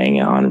playing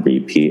it on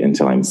repeat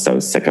until I'm so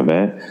sick of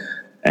it.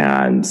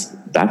 And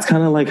that's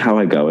kind of like how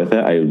I go with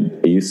it.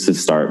 I used to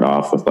start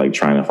off with like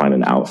trying to find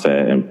an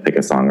outfit and pick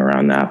a song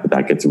around that, but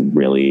that gets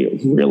really,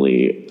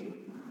 really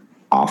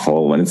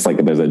awful when it's like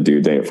there's a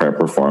due date for a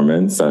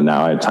performance. So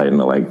now I try to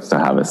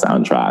have a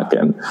soundtrack.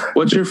 And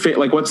what's your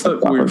what's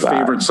your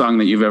favorite song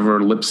that you've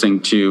ever lip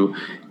synced to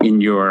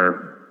in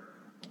your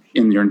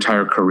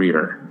entire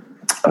career?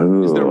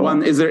 Ooh. Is there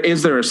one? Is there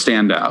a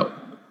standout?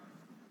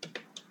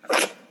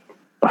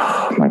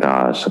 Oh my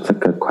gosh, that's a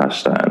good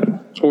question.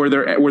 Were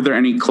there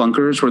any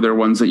clunkers? Were there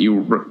ones that you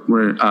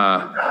were?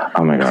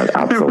 Oh my God,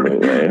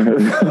 absolutely.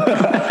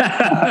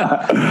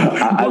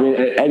 I mean,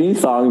 any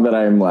song that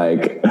I'm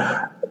like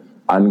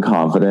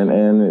unconfident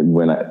in,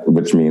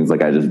 which means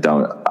like I just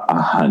don't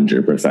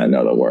 100%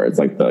 know the words.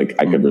 Like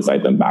I could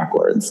recite them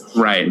backwards.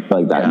 Right.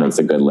 Like that makes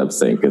a good lip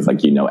sync, is like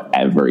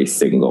every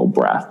single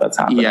breath that's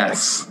happening.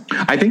 Yes.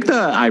 I think the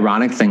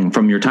ironic thing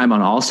from your time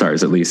on All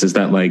Stars, at least, is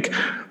that like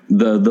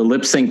the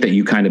lip sync that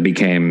you kind of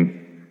became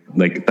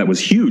like that was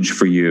huge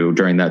for you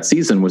during that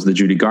season was the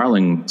Judy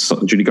Garland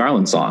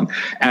song.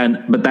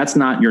 But that's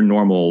not your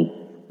normal,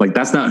 like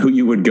that's not who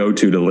you would go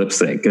to lip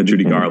sync. A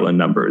Judy Garland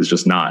number is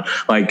just not.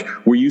 Like,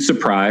 were you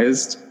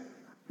surprised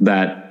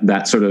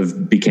that sort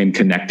of became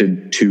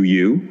connected to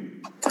you?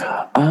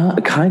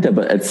 Kind of,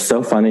 but it's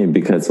so funny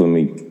because when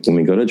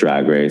we go to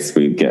Drag Race,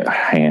 we get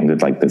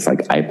handed like this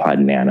like iPod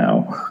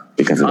Nano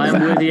because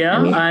I'm with you.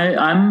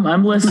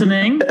 I'm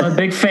listening. I'm a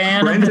big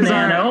fan of the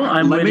Nano.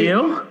 I'm with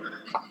you.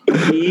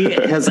 He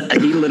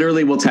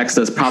literally will text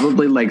us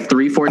probably like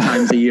 3-4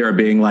 times a year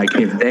being like,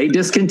 if they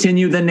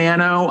discontinue the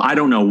Nano, I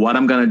don't know what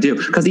I'm going to do.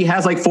 Because he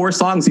has like 4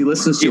 songs he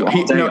listens to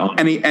all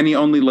day. And he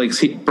only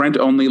likes, Brent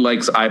only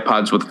likes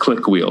iPods with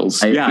click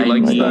wheels. He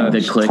likes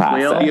the click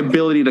wheel. The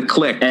ability to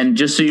click. And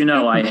just so you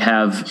know, I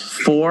have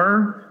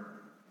 4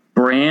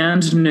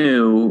 brand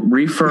new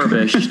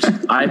refurbished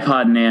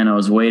iPod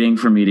Nanos waiting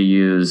for me to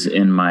use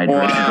in my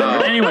dressing room.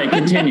 But anyway,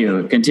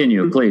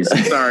 continue, please.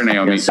 Sorry,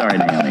 Naomi. Sorry,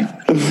 Naomi.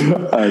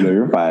 Oh, no,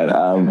 you're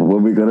fine.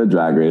 When we go to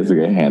Drag Race, we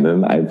get handed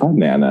an iPod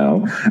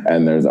Nano,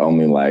 and there's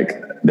only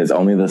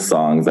the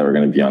songs that were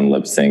going to be on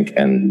lip sync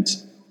and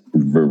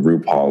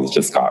RuPaul's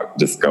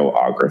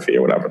discography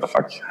or whatever the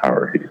fuck,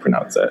 however you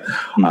pronounce it.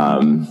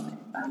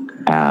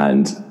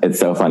 And it's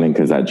so funny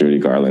because that Judy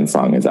Garland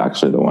song is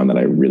actually the one that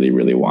I really,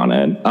 really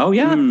wanted. Oh,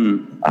 yeah.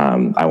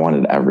 I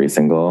wanted every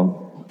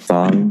single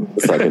song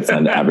so I could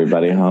send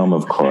everybody home,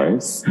 of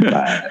course.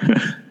 But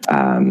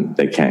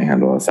they can't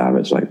handle a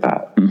savage like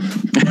that.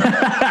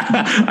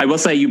 I will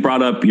say you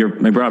brought up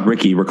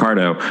Ricky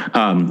Ricardo.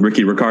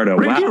 Ricky Ricardo.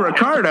 Ricky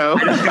Ricardo.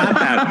 I just got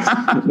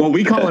that. Well,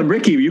 we call him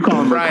Ricky. You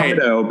call him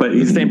Ricardo, but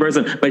he's the same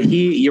person. But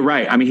you're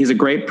right. I mean, he's a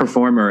great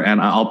performer,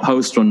 and I'll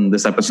post when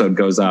this episode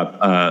goes up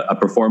a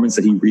performance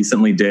that he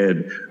recently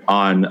did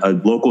on a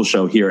local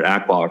show here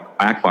at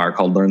Akbar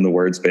called "Learn the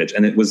Words, Bitch,"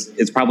 and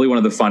it's probably one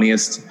of the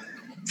funniest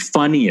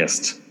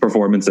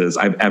performances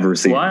I've ever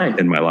seen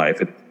in my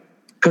life.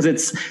 Because the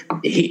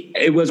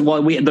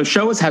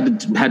show has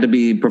had to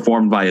be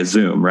performed via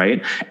Zoom,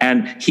 right?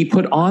 And he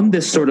put on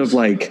this sort of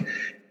like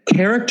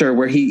character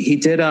where he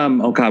did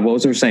what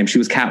was her name? She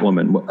was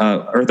Catwoman,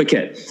 Eartha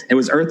Kitt. It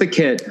was Eartha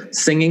Kitt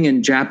singing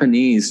in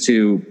Japanese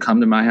to "Come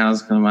to my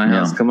house, come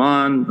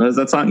on." What is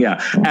that song? Yeah,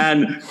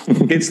 and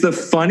it's the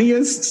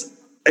funniest.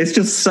 It's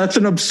just such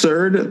an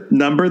absurd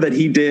number that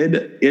he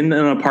did in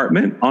an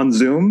apartment on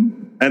Zoom.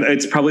 And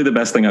it's probably the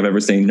best thing I've ever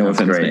seen. No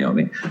offense,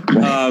 Naomi.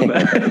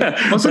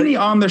 Wasn't he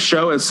on the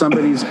show as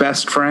somebody's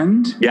best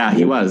friend? Yeah,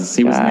 he was.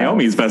 He was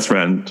Naomi's best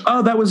friend.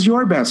 Oh, that was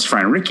your best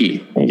friend,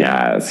 Ricky.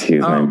 Yes, he's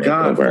my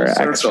makeover,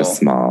 extra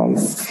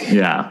smalls.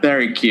 Yeah,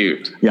 very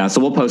cute. Yeah, so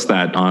we'll post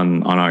that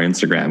on our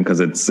Instagram because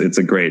it's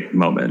a great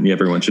moment.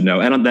 Everyone should know,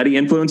 and that he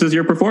influences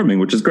your performing,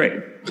 which is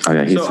great. Oh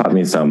yeah, he's taught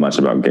me so much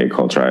about gay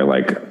culture. I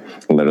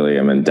literally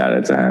am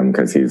indebted to him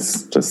because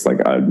he's just like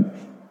a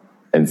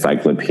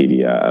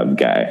encyclopedia of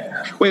gay.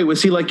 Wait,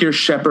 was he like your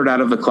shepherd out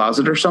of the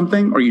closet or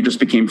something, or you just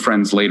became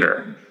friends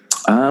later?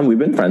 We've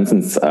been friends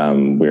since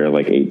we were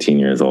like 18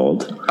 years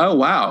old. Oh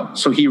wow,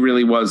 so he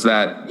really was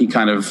that. He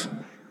kind of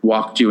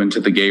walked you into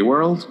the gay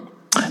world.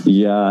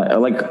 Yeah,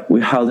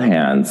 we held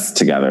hands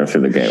together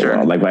through the gay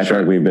world. I feel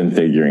like we've been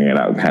figuring it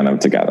out kind of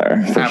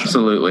together.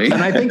 Absolutely. Sure.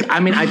 And I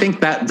think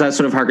that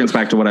sort of harkens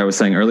back to what I was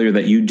saying earlier,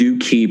 that you do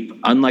keep,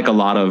 unlike a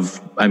lot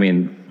of,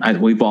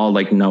 we've all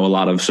know a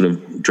lot of sort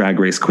of Drag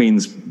Race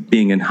queens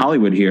being in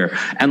Hollywood here.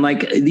 And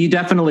you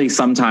definitely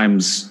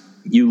sometimes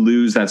you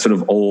lose that sort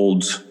of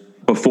old,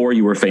 before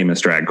you were famous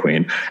drag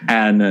queen.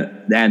 And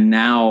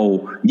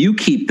now you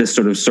keep this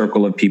sort of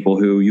circle of people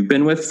who you've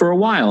been with for a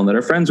while and that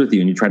are friends with you,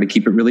 and you try to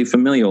keep it really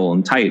familial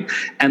and tight.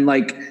 And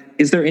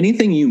is there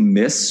anything you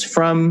miss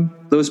from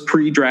those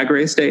pre-Drag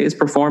Race days,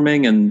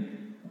 performing and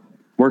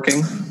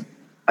working?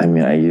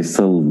 I used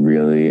to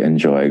really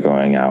enjoy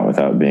going out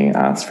without being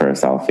asked for a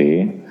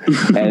selfie.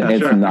 And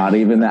it's not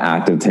even the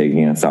act of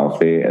taking a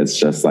selfie. It's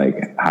just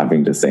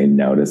having to say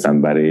no to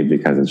somebody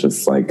because it's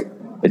just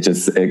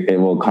it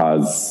will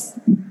cause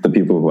the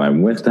people who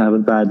I'm with to have a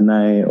bad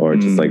night, or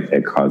just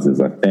it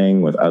causes a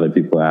thing with other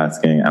people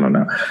asking. I don't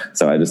know.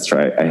 So I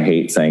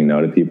hate saying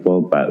no to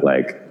people, but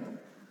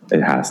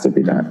it has to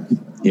be done.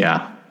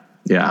 Yeah.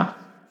 Yeah.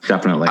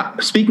 Definitely.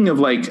 Speaking of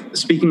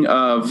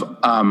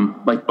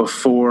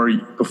before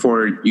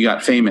you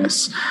got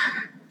famous.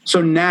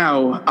 So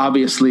now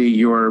obviously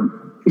you're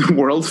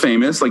world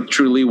famous,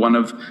 truly one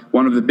of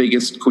the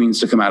biggest queens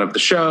to come out of the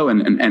show.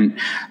 And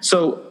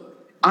so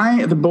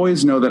the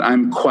boys know that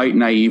I'm quite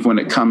naive when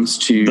it comes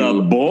to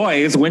the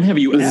boys. When have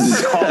you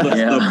ever called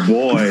us the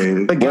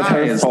boys? The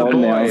guys, the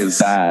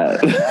boys.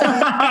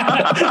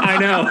 I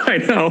know.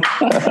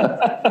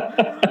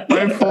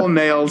 My full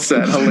nail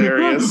set,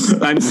 hilarious.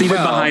 I'm seated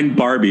behind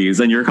Barbies,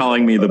 and you're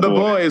calling me the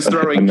boys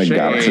throwing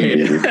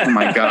shade. Oh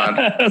my god,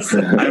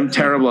 I'm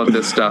terrible at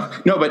this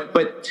stuff. No,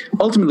 but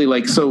ultimately,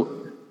 the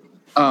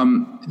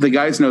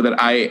guys know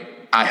that I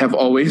have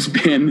always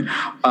been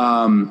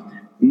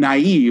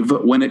naive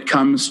when it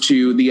comes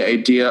to the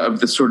idea of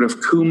the sort of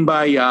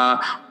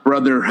kumbaya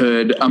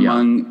brotherhood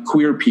among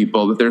queer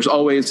people, that there's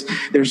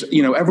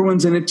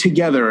everyone's in it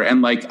together.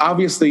 And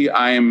obviously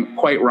I am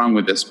quite wrong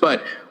with this,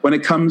 but when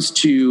it comes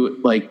to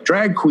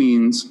drag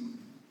queens,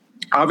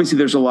 obviously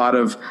there's a lot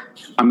of,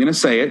 I'm going to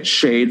say it,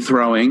 shade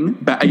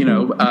throwing,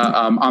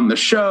 on the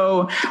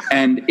show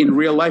and in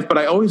real life. But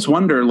I always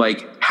wonder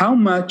how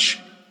much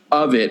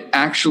of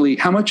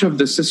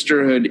the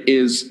sisterhood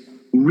is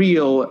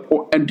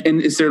real, and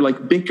is there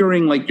like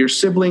bickering like your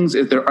siblings?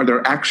 Are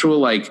there actual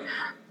like,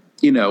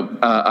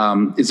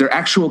 is there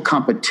actual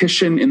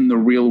competition in the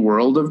real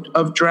world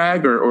of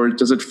drag, or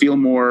does it feel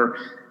more,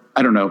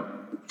 I don't know,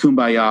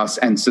 kumbaya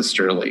and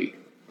sisterly?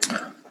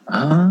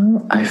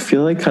 I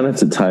feel like kind of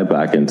to tie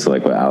back into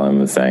like what Alan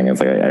was saying, is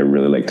like I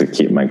really like to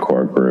keep my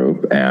core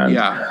group, and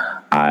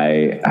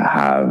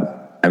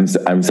I'm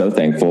so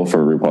thankful for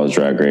RuPaul's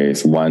Drag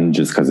Race. One,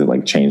 just because it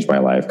like changed my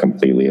life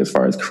completely as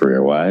far as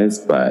career wise,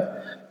 but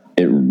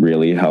it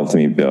really helped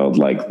me build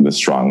like the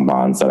strong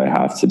bonds that I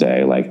have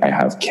today. Like I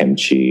have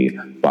Kimchi,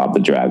 Bob the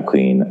Drag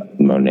Queen,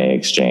 Monet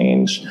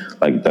Exchange.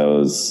 Like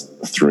those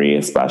three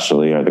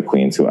especially are the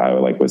queens who I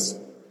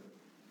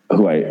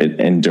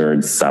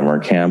endured summer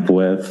camp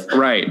with.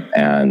 Right.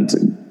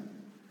 And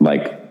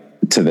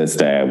like to this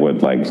day, I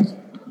would like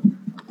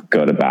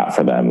go to bat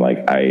for them.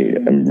 Like I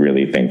am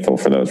really thankful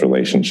for those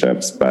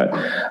relationships. But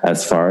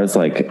as far as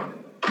like,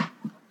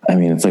 I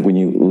mean, it's like when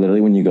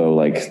you go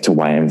like to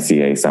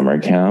YMCA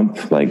summer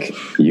camp, like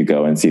you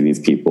go and see these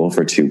people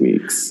for 2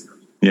 weeks.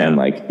 Yeah. And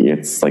like,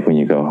 it's like when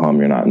you go home,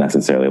 you're not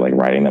necessarily like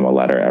writing them a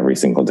letter every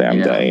single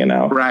damn day, you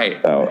know?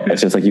 Right. So it's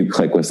just like you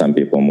click with some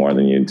people more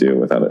than you do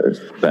with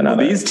others.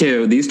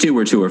 These two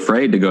were too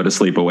afraid to go to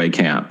sleepaway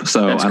camp.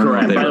 So that's I don't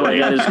correct. know. By the way,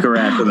 that is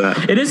correct.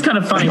 It is kind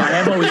of funny. I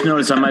have always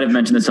noticed, I might have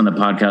mentioned this on the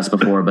podcast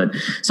before, but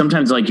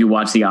sometimes like you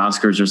watch the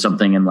Oscars or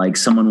something and like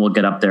someone will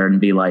get up there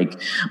and be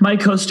like, my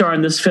co-star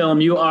in this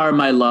film, you are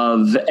my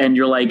love. And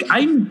you're like,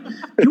 you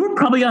were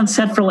probably on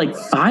set for like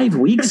 5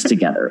 weeks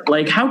together.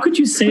 Like, how could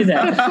you say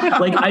that?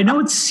 Like, I know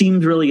it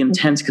seemed really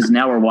intense because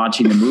now we're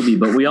watching the movie,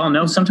 but we all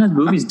know sometimes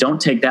movies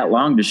don't take that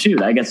long to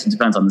shoot. I guess it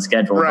depends on the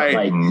schedule. Right.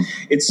 But like,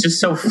 it's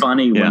just so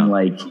funny when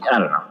like, I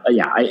don't know.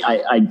 Yeah,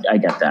 I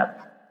get that.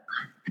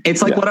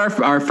 It's like what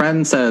our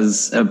friend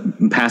says,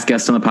 past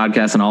guest on the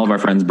podcast, and all of our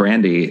friends,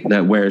 Brandy,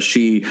 that where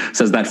she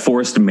says that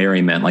forced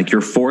merriment, like you're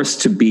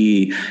forced to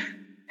be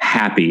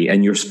happy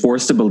and you're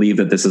forced to believe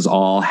that this is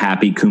all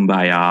happy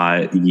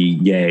kumbaya,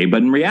 yay.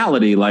 But in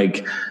reality,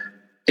 like,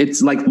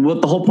 it's like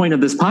what the whole point of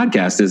this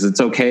podcast is.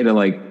 It's okay to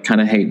like kind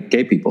of hate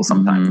gay people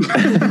sometimes. You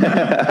know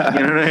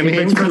what I mean?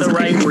 It's for the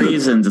right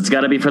reasons. It's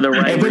got to be for the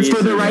right reasons. It's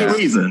for the right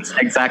reasons.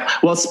 Exactly.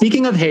 Well,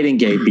 speaking of hating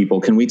gay people,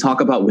 can we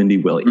talk about Wendy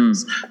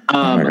Williams?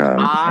 Oh my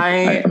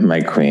God. My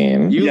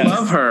queen. You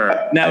love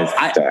her. No,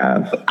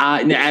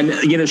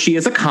 and she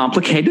is a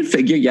complicated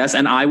figure. Yes.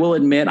 And I will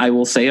admit, I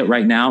will say it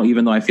right now,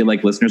 even though I feel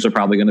like listeners are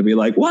probably going to be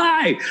like,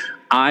 why?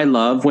 I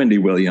love Wendy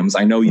Williams.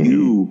 I know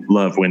you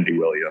love Wendy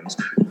Williams.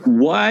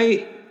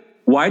 Why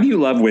do you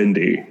love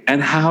Wendy?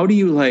 And how do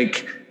you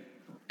like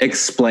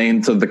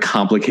explain to the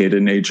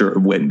complicated nature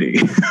of Wendy?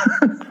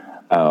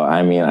 Oh,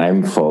 I mean,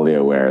 I'm fully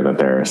aware that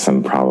there are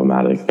some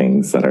problematic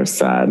things that are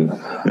said.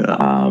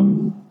 Yeah.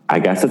 I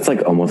guess it's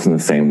like almost in the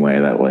same way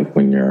that like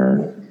when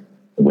your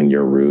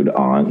rude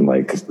aunt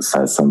like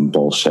says some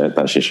bullshit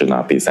that she should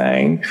not be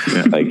saying,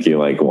 like you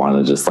like want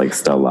to just like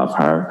still love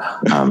her.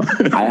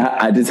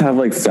 I just have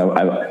like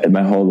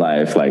my whole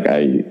life, like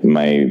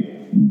my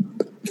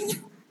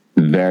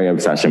very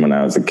obsession when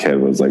I was a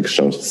kid was like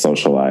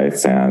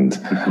socialites, and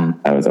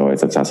I was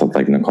always obsessed with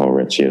like Nicole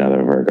Richie,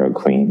 another Virgo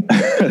queen.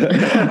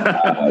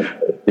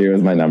 She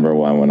was my number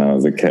one when I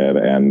was a kid,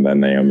 and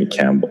then Naomi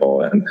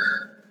Campbell. And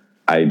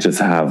I just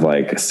have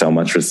like so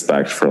much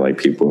respect for like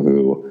people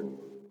who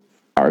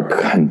are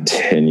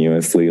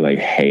continuously like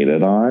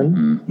hated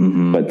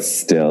on, but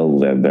still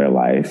live their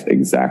life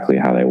exactly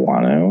how they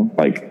want to.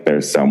 Like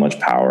there's so much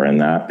power in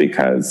that,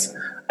 because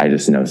I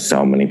just know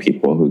so many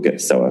people who get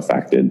so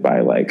affected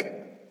by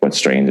like what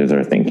strangers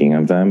are thinking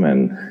of them.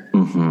 And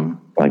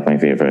like one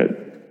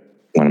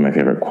of my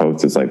favorite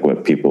quotes is like,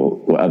 what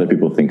other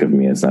people think of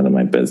me is none of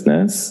my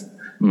business.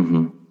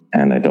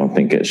 And I don't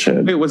think it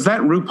should. Wait, was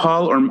that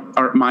RuPaul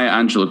or Maya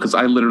Angelou? Because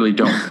I literally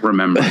don't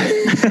remember.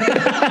 It's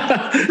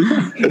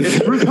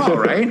RuPaul,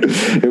 right?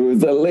 It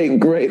was the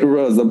late great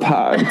Rosa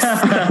Parks.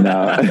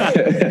 No,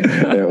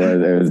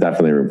 it was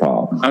definitely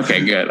RuPaul.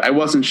 Okay, good. I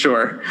wasn't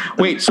sure.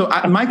 Wait, so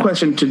my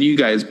question to you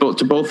guys,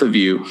 to both of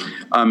you,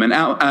 and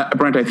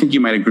Brent, I think you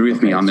might agree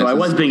with me on this. So I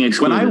was being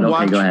excluded.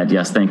 Okay, go ahead.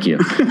 Yes, thank you.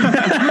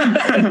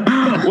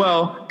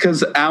 Well,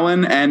 because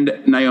Alan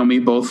and Naomi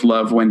both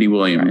love Wendy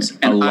Williams,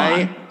 and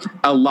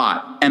a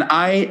lot. And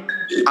I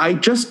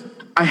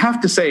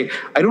have to say,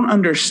 I don't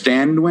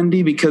understand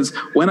Wendy, because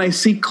when I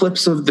see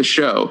clips of the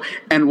show,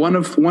 and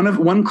one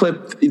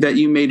clip that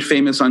you made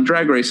famous on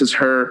Drag Race is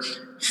her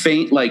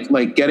faint,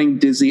 like getting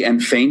dizzy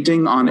and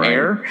fainting on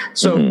air.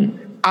 So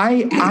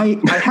I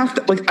have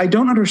to, like, I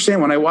don't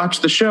understand when I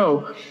watch the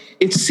show.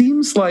 It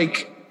seems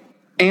like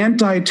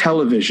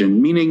anti-television,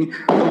 meaning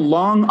the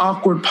long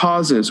awkward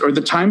pauses or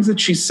the times that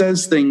she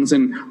says things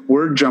in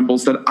word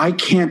jumbles that I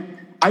can't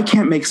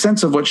make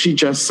sense of what she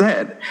just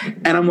said.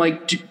 And I'm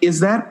like, do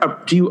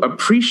you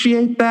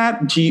appreciate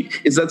that?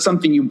 Is that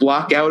something you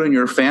block out in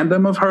your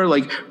fandom of her?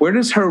 Like, where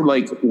does her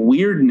like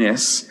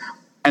weirdness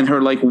and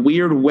her like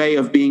weird way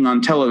of being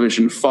on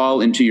television fall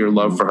into your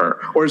love for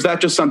her? Or is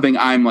that just something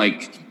I'm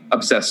like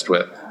obsessed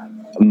with?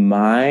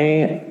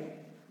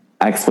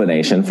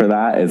 explanation for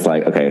that is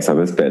like, okay, so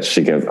this bitch,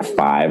 she gives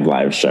 5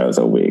 live shows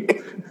a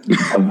week.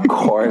 Of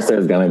course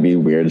there's gonna be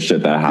weird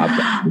shit that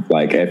happens.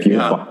 Like if you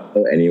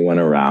follow anyone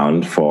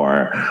around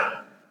for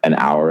an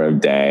hour a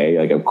day,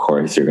 like of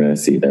course you're gonna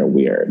see they're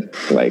weird.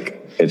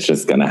 Like it's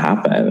just gonna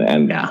happen.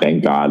 And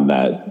thank God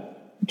that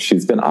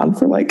she's been on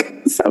for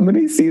like so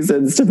many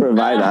seasons to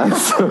provide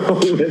us.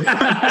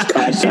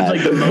 She's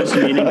like the most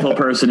meaningful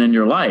person in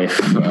your life.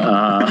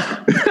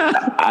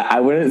 I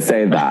wouldn't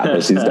say that,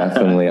 but she's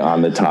definitely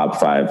on the top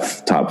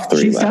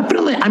 3. She's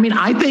definitely, I mean,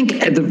 I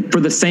think for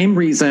the same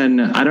reason,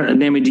 I don't,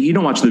 Naomi, you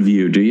don't watch The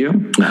View, do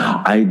you?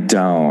 I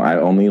don't. I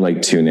only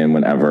like tune in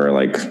whenever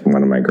like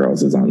one of my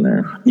girls is on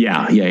there.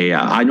 Yeah.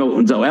 I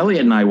know. So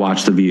Elliot and I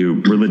watch The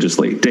View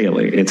religiously,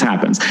 daily. It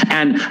happens.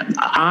 And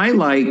I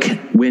like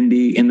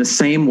Wendy in the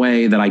same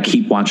way that I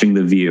keep watching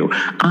The View.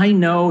 I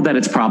know that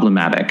it's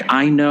problematic.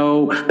 I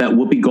know that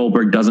Whoopi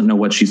Goldberg doesn't know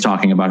what she's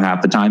talking about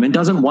half the time and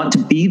doesn't want to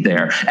be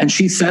there. And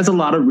she says a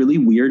lot of really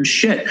weird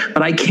shit,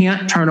 but I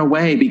can't turn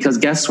away because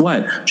guess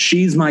what?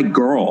 She's my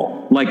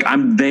girl. Like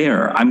I'm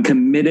there. I'm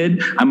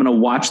committed. I'm going to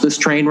watch this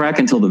train wreck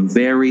until the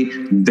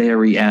very,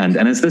 very end.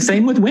 And it's the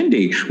same with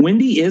Wendy.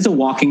 Wendy is a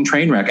walking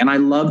train wreck and I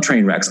love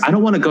train wrecks. I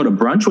don't want to go to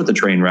brunch with a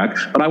train wreck,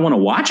 but I want to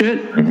watch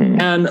it.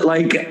 Mm-hmm. And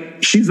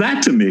like, she's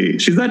that to me.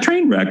 She's that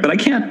train wreck that I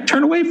can't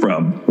turn away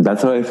from.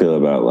 That's how I feel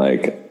about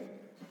like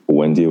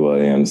Wendy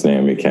Williams,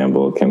 Naomi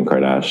Campbell, Kim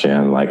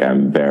Kardashian. Like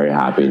I'm very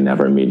happy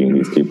never meeting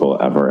these people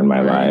ever in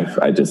my life.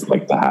 I just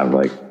like to have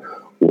like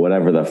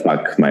whatever the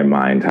fuck my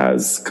mind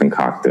has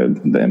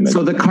concocted the image.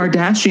 So the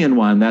Kardashian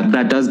one,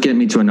 that does get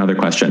me to another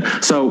question.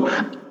 So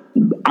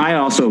I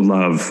also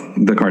love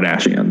the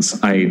Kardashians.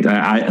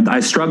 I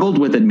struggled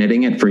with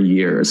admitting it for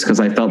years because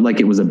I felt like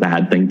it was a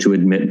bad thing to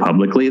admit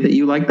publicly that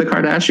you like the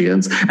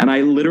Kardashians. And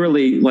I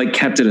literally like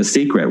kept it a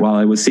secret while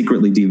I was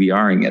secretly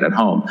DVRing it at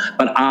home.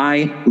 But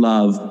I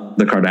love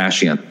the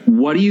Kardashians.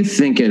 What do you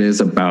think it is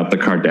about the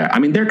Kardashians? I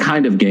mean, they're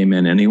kind of gay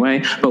men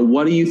anyway, but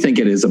what do you think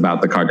it is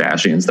about the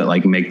Kardashians that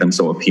like make them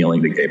so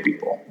appealing to gay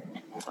people?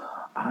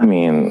 I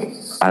mean,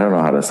 I don't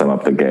know how to sum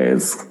up the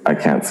gays. I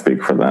can't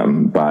speak for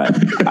them,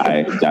 but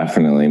I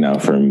definitely know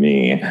for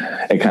me,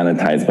 it kind of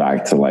ties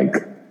back to like,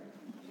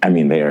 I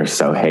mean, they are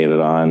so hated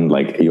on.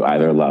 Like you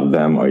either love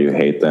them or you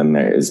hate them.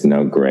 There is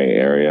no gray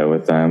area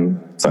with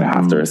them. So I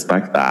have to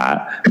respect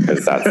that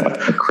because that's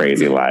like a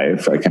crazy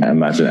life. I can't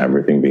imagine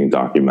everything being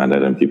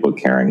documented and people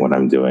caring what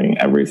I'm doing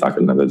every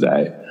second of the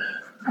day.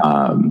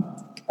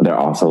 They're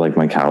also like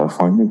my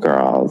California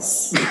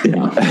girls.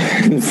 Yeah.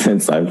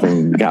 Since I'm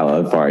from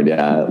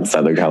California,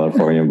 Southern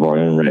California, born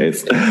and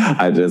raised,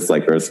 I just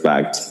like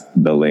respect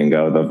the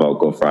lingo, the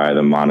vocal fry,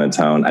 the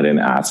monotone. I didn't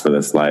ask for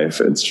this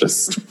life. It's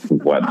just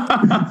what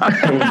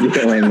I'm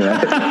dealing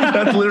with.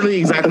 That's literally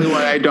exactly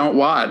why I don't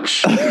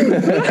watch.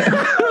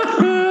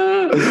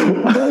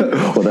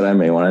 Well, then I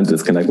may want to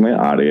disconnect my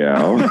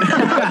audio.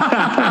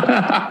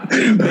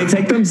 They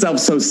take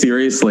themselves so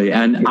seriously,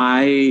 and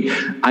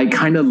I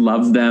kind of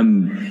love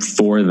them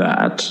for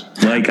that.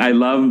 Like, I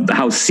love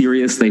how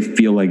serious they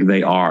feel like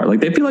they are.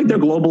 Like, they feel like they're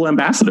global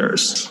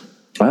ambassadors.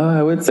 Well,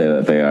 I would say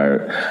that they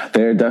are.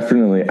 They're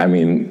definitely, I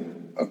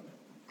mean,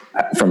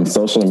 from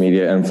social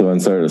media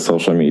influencer to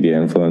social media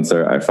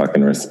influencer, I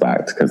fucking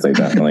respect because they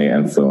definitely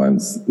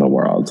influence the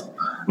world.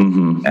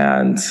 Mm-hmm.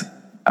 And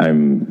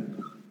I'm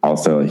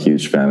also a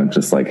huge fan of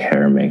just like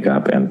hair,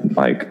 makeup, and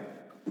like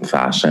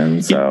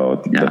fashion.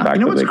 So the fact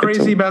you know what's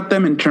crazy about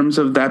them in terms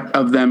of that,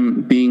 of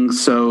them being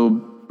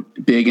so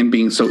big and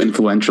being so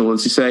influential,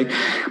 as you say,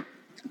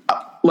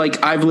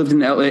 like I've lived in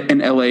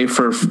LA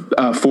for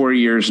 4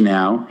 years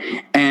now,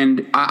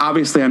 and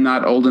obviously I'm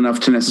not old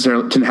enough to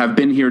necessarily to have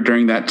been here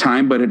during that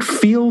time, but it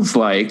feels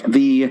like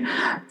the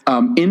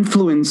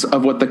influence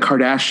of what the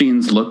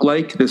Kardashians look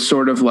like, this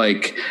sort of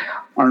like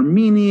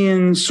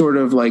Armenian sort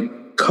of like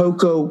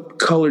cocoa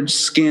colored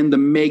skin, the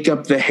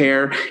makeup, the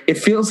hair. It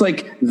feels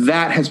like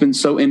that has been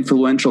so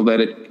influential that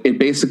it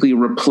basically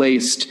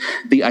replaced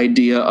the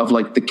idea of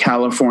like the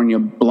California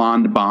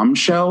blonde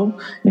bombshell,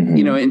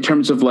 you know, in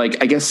terms of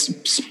like, I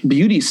guess,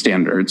 beauty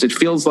standards. It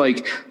feels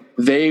like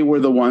they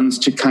were the ones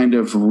to kind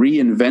of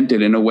reinvent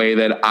it in a way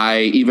that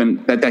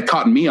that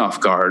caught me off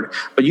guard.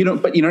 But you know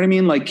what I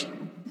mean? Like,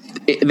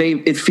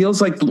 it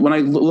feels like when I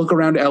look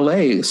around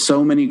LA,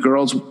 so many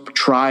girls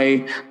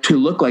try to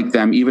look like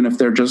them, even if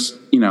they're just,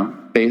 you know,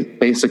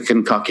 basic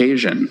and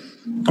Caucasian.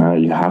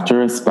 You have to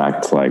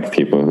respect like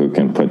people who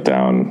can put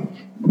down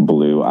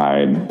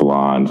blue-eyed,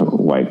 blonde,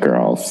 white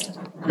girls.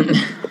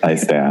 I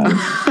stand.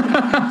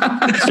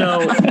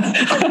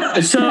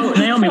 So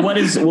Naomi, what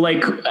is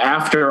like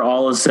after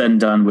all is said and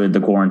done with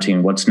the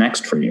quarantine? What's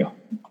next for you?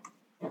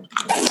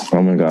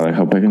 Oh my God, I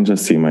hope I can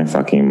just see my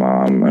fucking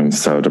mom. I'm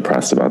so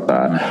depressed about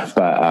that.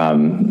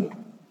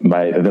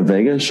 But the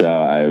Vegas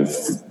show,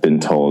 I've been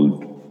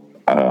told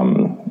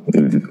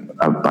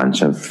a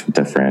bunch of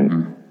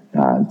different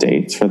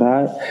dates for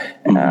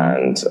that.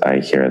 And I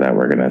hear that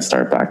we're going to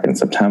start back in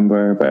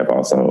September, but I've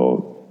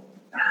also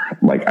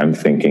like, I'm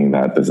thinking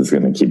that this is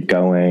going to keep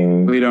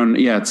going. We don't,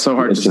 it's so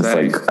hard to say.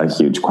 It's just like a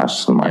huge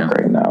question mark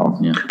right now.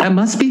 Yeah. That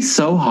must be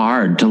so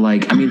hard to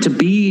to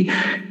be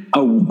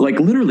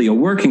literally a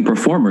working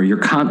performer.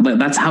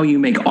 That's how you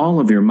make all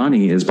of your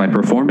money, is by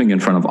performing in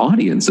front of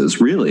audiences,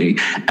 really.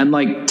 And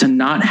to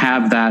not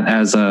have that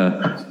as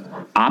a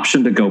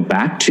option to go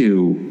back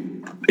to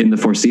in the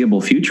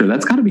foreseeable future,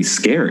 that's got to be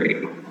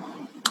scary.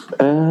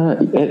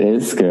 It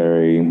is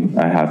scary.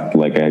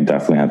 I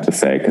definitely have to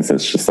say, because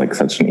it's just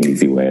such an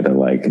easy way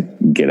to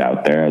get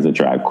out there as a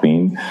drag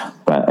queen.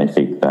 But I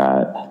think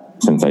that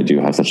since I do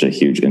have such a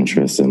huge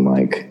interest in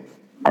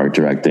art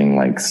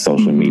directing,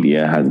 social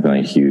media has been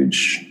a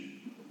huge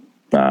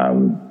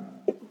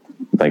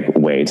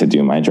way to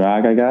do my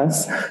drag, I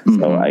guess.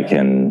 So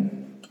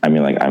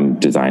I'm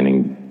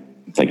designing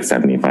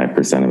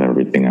 75% of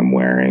everything I'm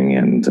wearing,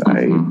 and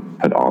I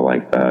put all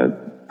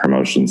the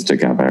promotions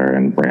together,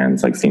 and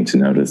brands seem to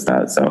notice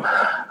that. So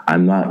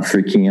I'm not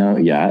freaking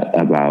out yet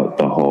about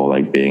the whole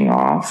being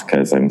off,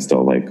 because I'm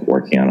still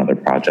working on other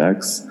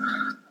projects,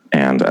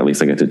 and at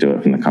least I get to do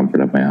it from the comfort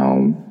of my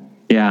home.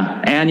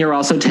 Yeah, and you're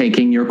also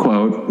taking your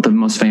quote, the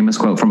most famous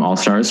quote from All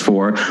Stars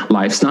 4,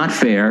 "Life's not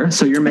fair,"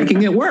 so you're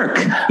making it work.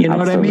 You know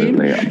Absolutely.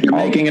 What I mean? You're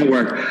making it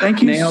work.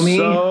 Thank you, Naomi,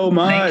 so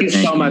much. Thank you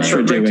so much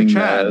for doing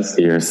this.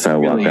 You're so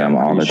welcome.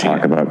 All the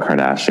talk about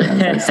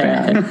Kardashians, I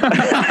stand.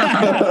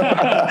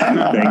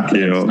 Thank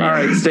you. All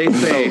right, stay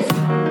safe.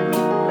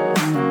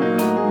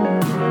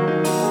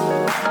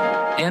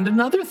 And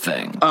another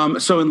thing.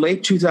 So in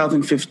late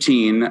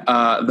 2015,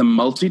 the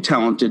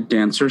multi-talented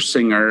dancer,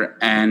 singer,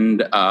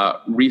 and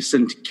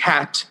recent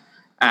Cat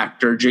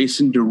actor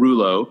Jason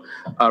Derulo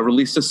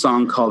released a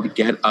song called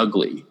 "Get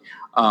Ugly."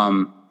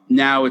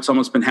 Now it's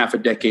almost been half a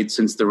decade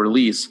since the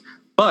release,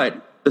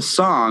 but the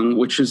song,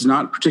 which is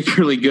not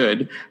particularly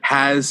good,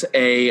 has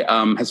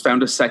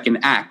found a second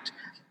act.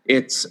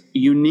 It's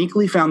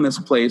uniquely found this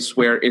place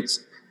where it's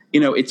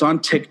on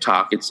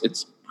TikTok.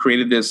 It's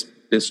created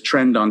this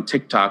trend on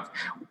TikTok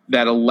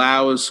that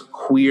allows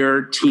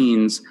queer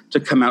teens to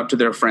come out to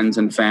their friends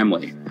and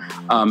family.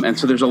 And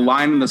so there's a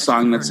line in the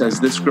song that says,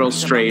 "This girl's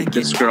straight,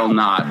 this girl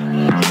not."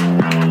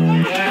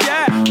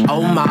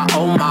 Oh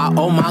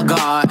my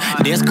God,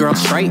 this girl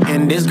straight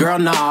and this girl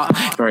not.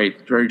 Very,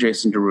 very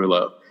Jason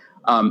Derulo.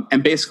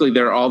 And basically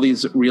there are all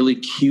these really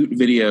cute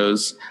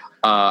videos.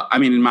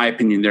 In my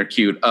opinion, they're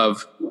cute,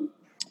 of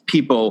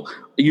people,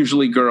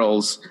 usually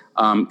girls,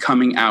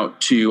 coming out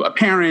to a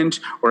parent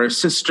or a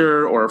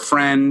sister or a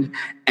friend.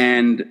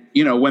 And,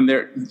 when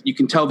you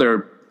can tell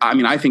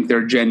I think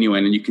they're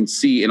genuine, and you can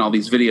see in all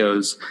these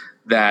videos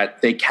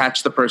that they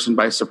catch the person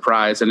by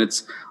surprise. And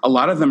it's a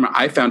lot of them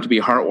I found to be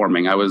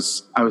heartwarming.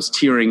 I was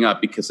tearing up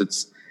because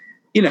it's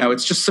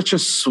just such a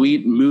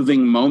sweet,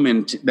 moving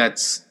moment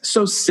that's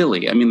so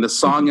silly. The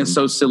song is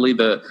so silly.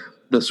 The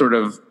sort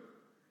of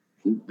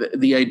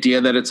the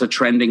idea that it's a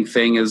trending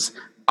thing is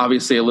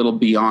obviously a little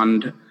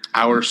beyond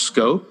our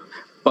scope.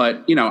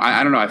 But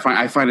I don't know.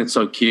 I find it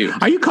so cute.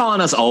 Are you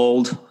calling us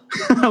old?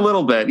 A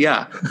little bit,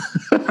 yeah.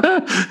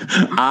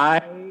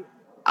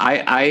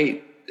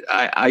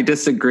 I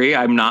disagree.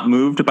 I'm not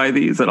moved by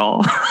these at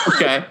all.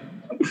 Okay.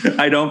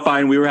 I don't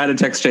find. We were at a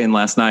text chain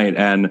last night,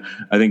 and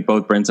I think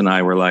both Brent and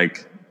I were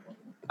like,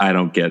 I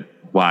don't get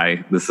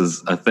why this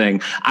is a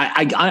thing.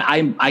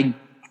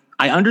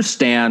 I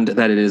understand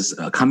that it is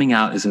coming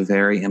out is a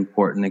very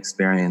important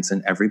experience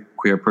in every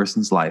queer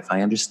person's life.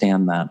 I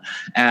understand that.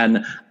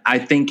 And I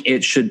think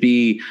it should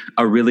be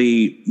a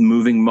really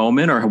moving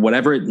moment, or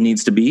whatever it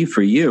needs to be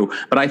for you.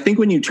 But I think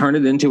when you turn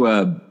it into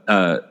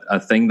a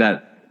thing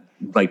that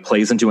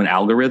plays into an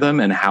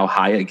algorithm and how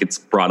high it gets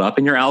brought up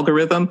in your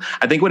algorithm,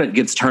 I think when it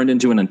gets turned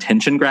into an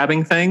attention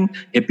grabbing thing,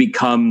 it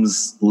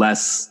becomes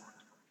less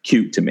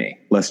cute to me,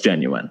 less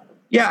genuine.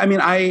 Yeah.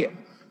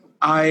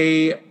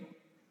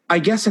 I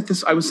guess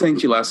I was saying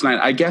to you last night,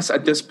 I guess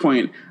at this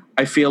point,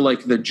 I feel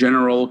like the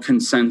general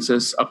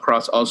consensus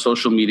across all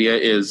social media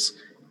is,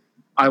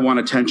 I want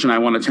attention, I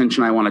want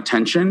attention, I want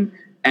attention.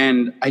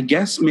 And I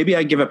guess maybe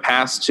I give a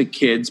pass to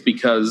kids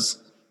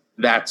because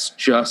that's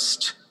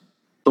just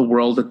the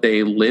world that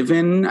they live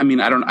in. I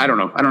don't know. I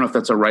don't know if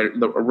that's a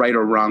right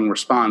or wrong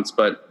response,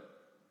 but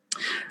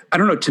I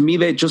don't know. To me,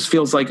 that just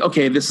feels like,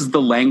 okay, this is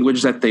the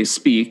language that they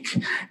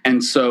speak.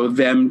 And so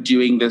them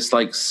doing this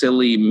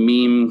silly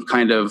meme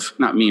kind of,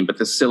 not meme, but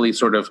this silly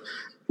sort of,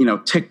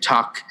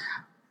 TikTok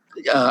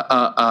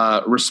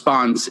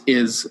response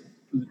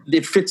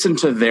it fits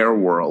into their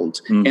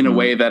world in a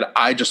way that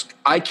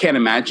I can't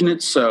imagine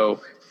it.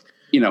 So,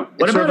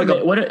 what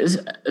about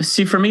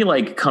see, for me,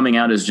 coming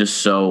out is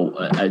just so,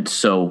 I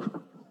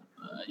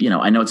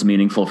know it's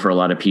meaningful for a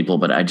lot of people,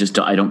 but I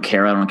don't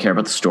care. I don't care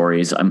about the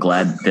stories. I'm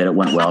glad that it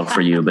went well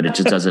for you, but it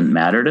just doesn't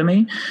matter to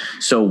me.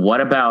 So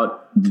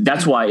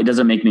that's why it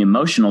doesn't make me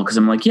emotional. Cause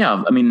I'm like,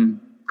 yeah,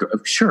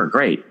 sure.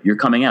 Great. You're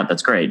coming out.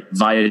 That's great.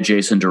 Via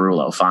Jason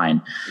Derulo.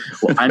 Fine.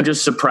 Well, I'm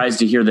just surprised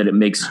to hear that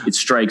it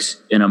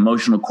strikes an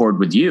emotional chord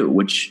with you,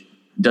 which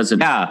doesn't.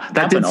 Yeah,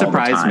 that did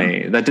surprise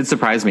me. That did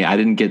surprise me. I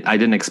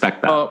didn't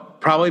expect that.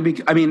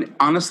 Probably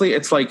honestly,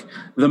 it's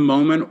the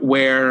moment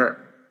where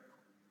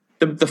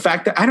the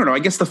fact that, I don't know, I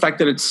guess the fact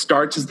that it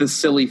starts as this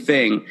silly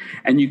thing,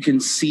 and you can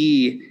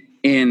see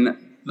in,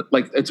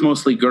 like, it's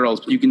mostly girls,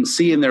 but you can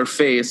see in their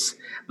face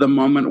the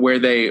moment where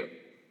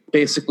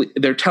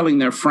they're telling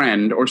their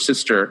friend or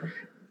sister,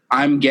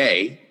 I'm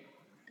gay.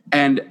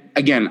 And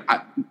again,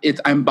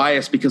 I'm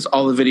biased because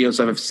all the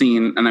videos I've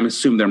seen, and I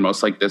assume they're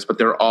most like this, but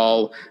they're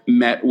all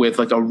met with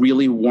like a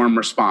really warm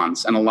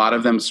response. And a lot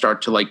of them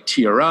start to like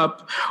tear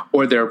up,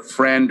 or their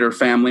friend or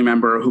family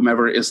member or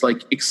whomever is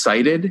like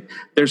excited.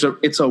 There's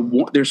a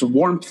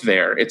warmth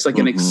there. It's like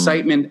an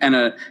excitement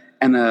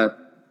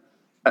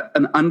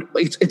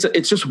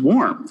it's just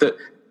warm.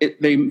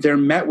 They're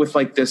met with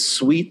like this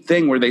sweet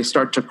thing where they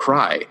start to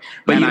cry.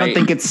 But you don't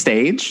think it's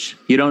staged?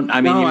 You don't. I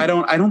mean, no,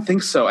 I don't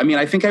think so. I mean,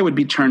 I think I would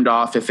be turned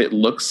off if it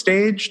looks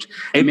staged.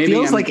 It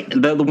feels like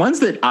the ones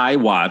that I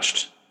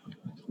watched,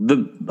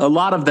 a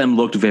lot of them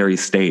looked very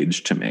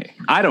staged to me.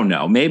 I don't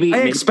know. Maybe I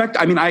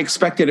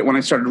expected it when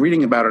I started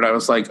reading about it. I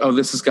was like, oh,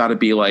 this has got to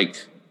be like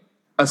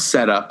a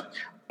setup.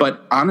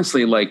 But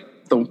honestly, like,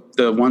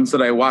 the ones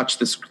that I watched,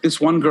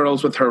 this one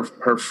girl's with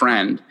her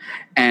friend,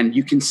 and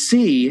you can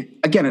see,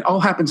 again, it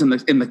all happens in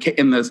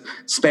the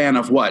span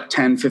of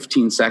 10,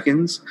 15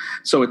 seconds.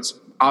 So it's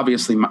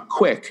obviously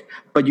quick,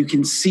 but you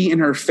can see in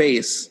her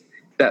face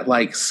that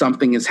like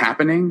something is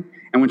happening.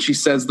 And when she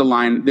says the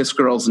line, "This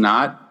girl's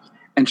not,"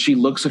 and she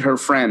looks at her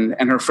friend,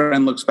 and her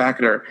friend looks back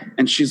at her,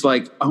 and she's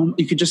like, oh,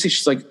 you could just see,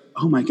 she's like,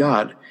 oh my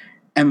God.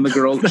 And the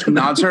girl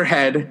nods her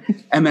head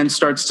and then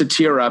starts to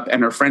tear up,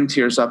 and her friend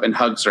tears up and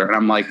hugs her. And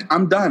I'm like,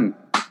 I'm done.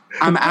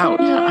 I'm out.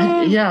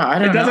 I don't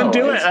know. It doesn't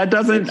do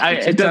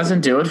it. It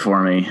doesn't do it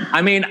for me.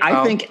 I mean,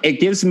 I think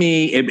it gives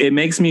me, it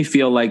makes me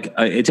feel like,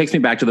 it takes me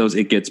back to those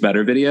It Gets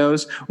Better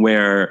videos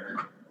where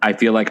I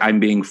feel like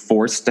I'm being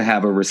forced to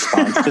have a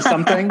response to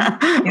something.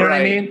 You know what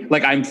I mean?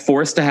 Like, I'm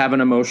forced to have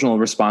an emotional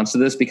response to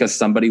this because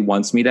somebody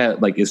wants me to,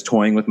 like, is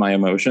toying with my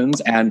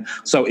emotions. And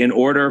so in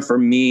order for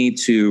me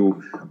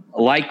to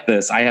like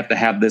this, I have to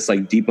have this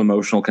like deep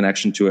emotional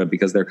connection to it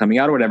because they're coming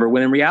out or whatever.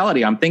 When in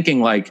reality, I'm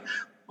thinking like,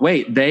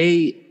 wait,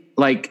 they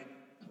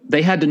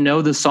had to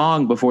know the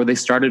song before they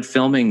started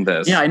filming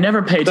this. Yeah, I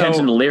never pay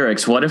attention to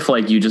lyrics. What if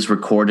like you just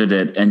recorded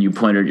it and you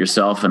pointed at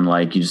yourself and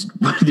like you just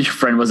your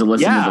friend wasn't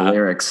listening to the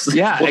lyrics?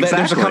 Yeah, well, exactly.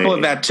 There's a couple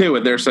of that too.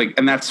 There's like,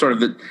 and that's sort of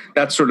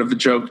the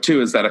joke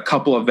too, is that a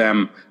couple of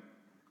them,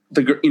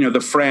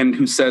 the friend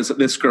who says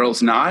this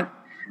girl's not,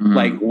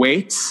 like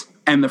waits,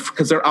 and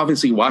because they're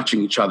obviously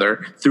watching each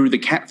other through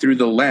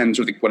the lens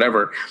or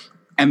whatever.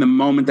 And the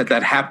moment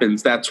that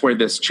happens, that's where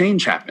this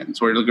change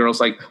happens, where the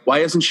girl's like, why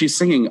isn't she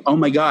singing? Oh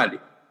my God,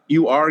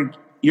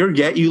 you're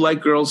gay, you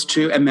like girls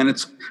too. And then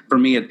it's, for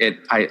me,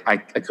 I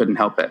couldn't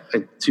help it.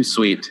 It's too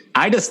sweet.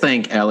 I just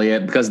think,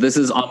 Elliot, because this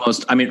is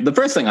almost, I mean, the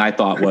first thing I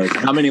thought was,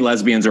 how many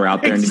lesbians are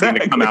out there and need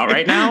to come out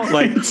right now?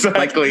 Like,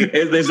 exactly.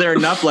 Is there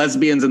enough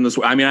lesbians in this?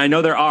 I mean, I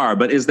know there are,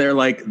 but is there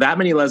like that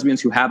many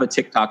lesbians who have a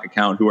TikTok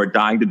account who are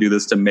dying to do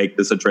this to make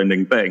this a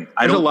trending thing?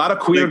 There's a lot of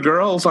queer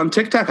girls on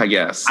TikTok, I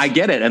guess. I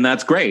get it. And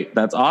that's great.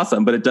 That's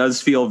awesome. But it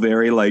does feel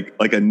very like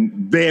a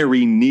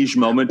very niche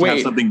moment to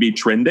have something be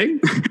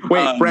trending.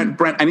 Wait,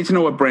 Brent, I need to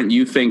know what, Brent,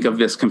 you think of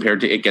this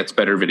compared to It Gets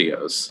Better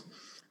videos.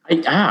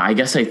 I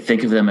guess I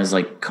think of them as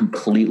like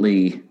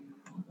completely,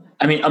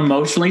 I mean,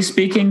 emotionally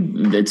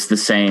speaking, it's the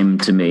same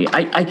to me.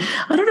 I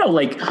don't know,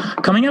 like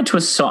coming out to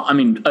a song. I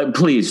mean,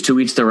 please, to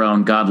each their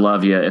own. God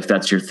love you. If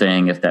that's your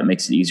thing, if that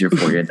makes it easier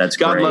for you, that's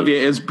God great. love you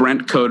is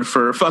Brent code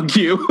for fuck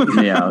you.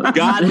 Yeah,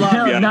 God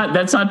love you.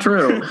 That's not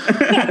true.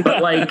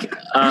 But like,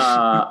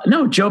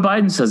 no, Joe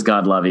Biden says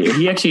God love you.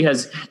 He actually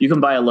has. You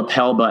can buy a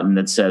lapel button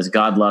that says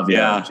God love you,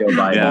 Joe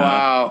Biden. Yeah.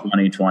 Wow,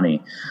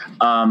 2020.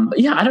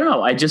 Yeah, I don't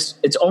know.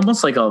 it's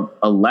almost like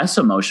a less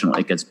emotional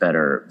It Gets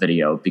Better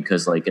video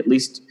because like at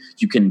least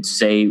you can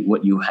say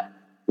what you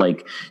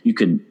like. You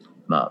can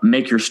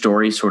make your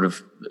story sort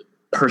of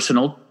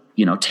personal,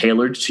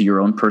 tailored to your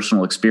own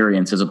personal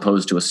experience, as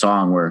opposed to a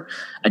song where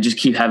I just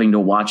keep having to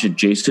watch a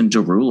Jason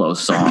Derulo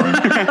song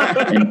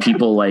and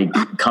people like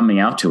coming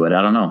out to it.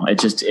 I don't know.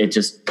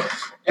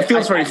 It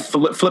feels very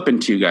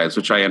flippant to you guys,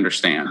 which I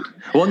understand.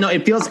 Well, no,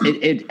 it feels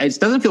it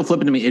doesn't feel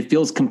flippant to me. It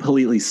feels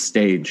completely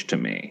staged to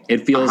me.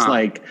 It feels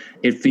like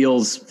it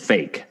feels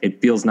fake. It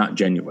feels not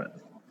genuine.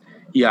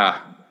 Yeah,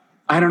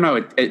 I don't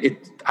know.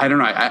 I don't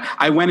know.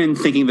 I went in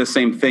thinking the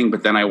same thing,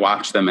 but then I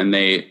watched them and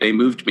they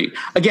moved me.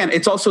 Again,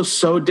 it's also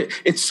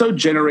it's so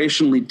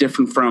generationally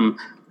different from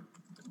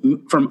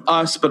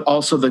us, but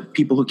also the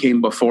people who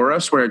came before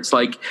us. Where it's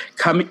like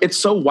it's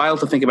so wild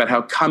to think about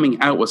how coming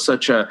out was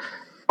such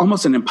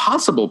almost an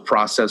impossible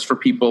process for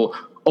people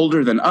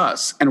older than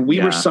us. And we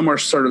were somewhere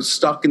sort of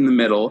stuck in the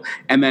middle.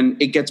 And then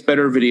It Gets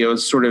Better videos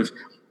sort of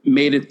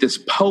made it this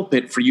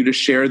pulpit for you to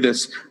share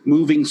this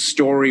moving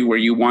story where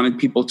you wanted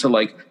people to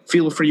like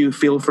feel for you,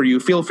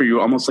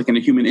 almost like in a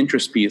human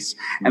interest piece.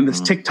 And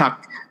this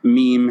TikTok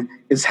meme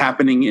is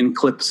happening in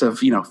clips of,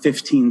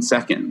 15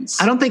 seconds.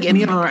 I don't think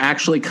any of them are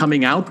actually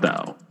coming out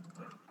though.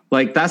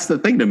 Like, that's the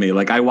thing to me.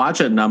 Like, I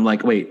watch it and I'm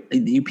like, wait,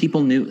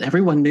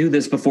 everyone knew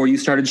this before you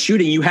started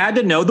shooting. You had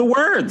to know the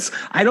words.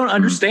 I don't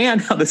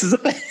understand how this is a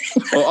thing.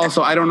 Well,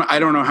 also, I don't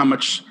know how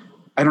much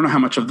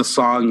of the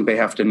song they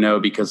have to know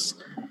because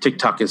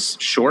TikTok is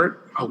short.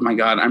 Oh my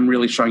God, I'm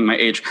really showing my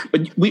age.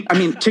 But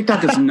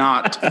TikTok is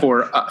not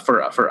for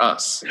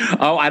us.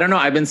 Oh, I don't know.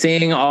 I've been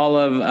seeing all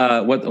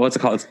of what's it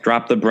called? It's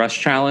Drop the Brush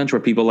Challenge, where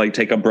people like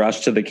take a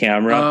brush to the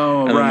camera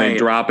and then they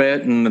drop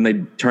it and then they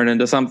turn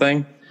into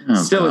something.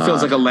 Still, it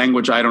feels like a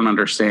language I don't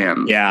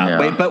understand. Yeah.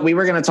 Wait, but we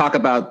were going to talk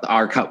about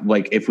our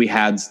if we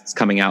had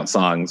coming out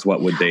songs,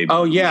 what would they be?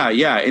 Oh yeah.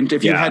 And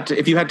if you had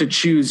to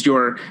choose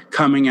your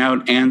coming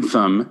out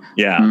anthem,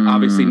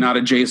 obviously not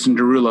a Jason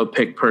Derulo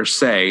pick per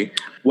se,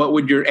 what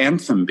would your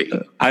anthem be?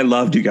 I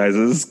loved you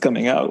guys'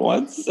 coming out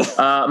once.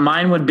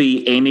 Mine would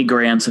be Amy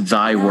Grant's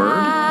 "Thy Word."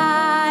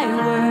 Thy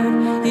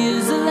word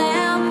is a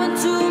lamp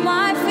unto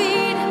my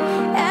feet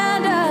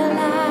and a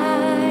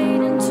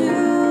light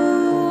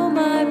unto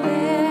my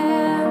path.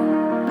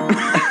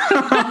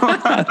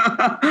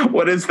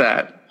 What is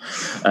that?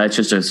 It's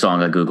just a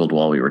song I Googled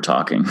while we were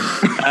talking.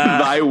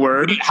 Thy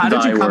Word. How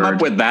did you come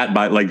up with that?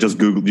 By just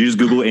Google? Did you just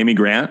Google Amy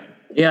Grant?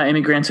 Yeah,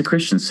 Amy Grant's a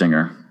Christian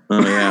singer.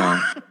 Oh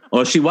yeah.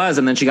 Well, she was,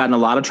 and then she got in a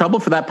lot of trouble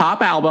for that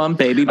pop album,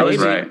 Baby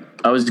Baby.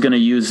 I was going to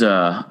use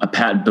a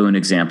Pat Boone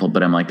example,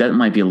 but I'm like, that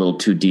might be a little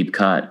too deep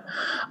cut.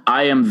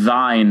 I am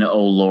thine,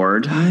 O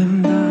Lord. I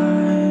am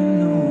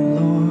thine, O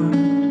Lord,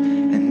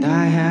 and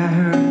I have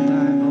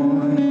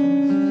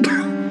heard thy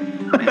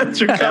voice.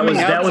 That's your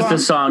that was the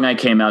song I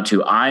came out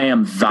to. I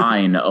am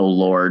thine, O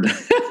Lord.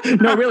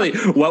 No, really.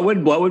 What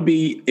would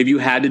be, if you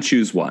had to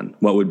choose one,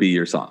 what would be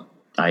your song?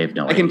 I have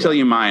no idea. I can tell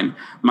you mine.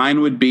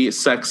 Mine would be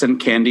Sex and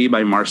Candy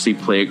by Marcy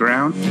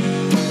Playground.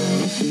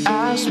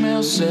 I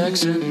smell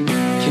sex and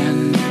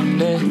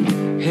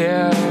candy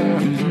here.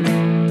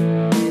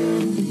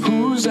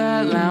 Who's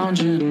that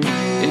lounging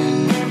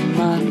in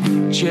my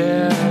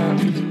chair?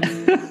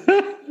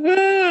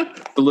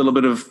 A little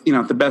bit of,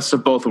 the best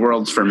of both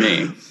worlds for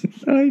me.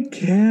 I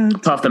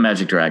can't. Puff the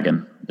Magic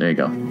Dragon. There you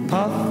go.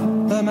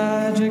 Puff the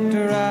magic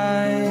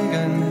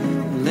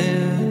dragon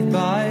lived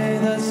by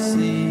the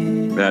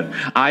sea. That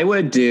I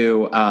would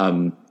do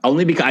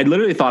only because I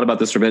literally thought about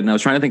this for a bit, and I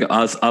was trying to think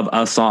of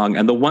a song,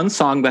 and the one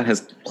song that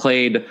has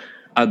played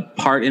a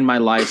part in my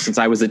life since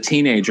I was a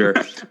teenager,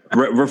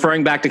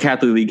 referring back to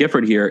Kathie Lee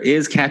Gifford here,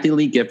 is Kathie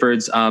Lee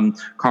Gifford's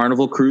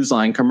Carnival Cruise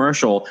Line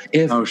commercial.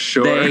 If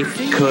they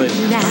could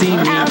see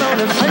me out on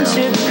a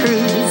friendship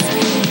cruise,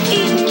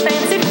 eating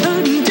fancy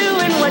food and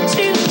doing what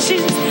you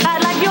choose.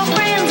 I'd like your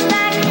friends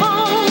back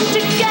home to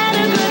get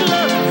a good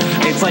look.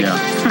 It's like,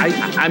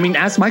 I mean,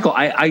 ask Michael.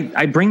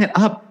 I bring it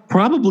up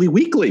probably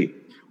weekly.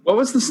 What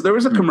was this? There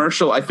was a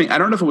commercial, I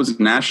don't know if it was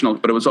national,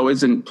 but it was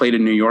always played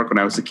in New York when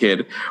I was a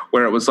kid,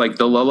 where it was like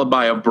the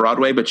lullaby of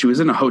Broadway, but she was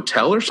in a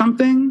hotel or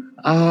something.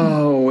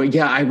 Oh,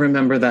 yeah, I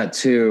remember that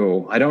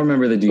too. I don't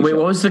remember the details. Wait,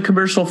 what was the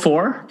commercial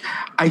for?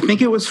 I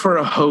think it was for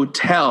a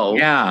hotel.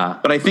 Yeah.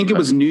 But I think it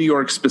was New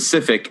York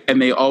specific,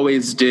 and they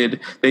did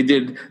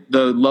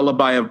the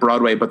lullaby of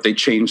Broadway, but they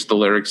changed the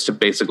lyrics to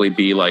basically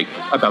be like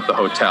about the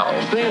hotel.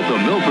 Stay at the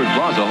Milford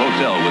Plaza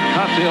Hotel with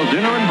cocktail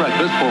dinner and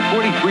breakfast for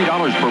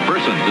 $43 per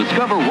person.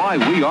 Discover why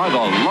we are the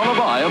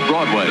lullaby of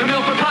Broadway. The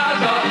Milford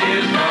Plaza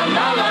is the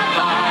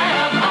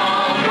lullaby of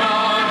all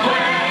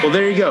Broadway. Well,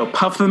 there you go.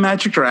 Puff the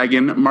Magic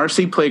Dragon,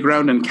 Marcy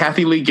Playground, and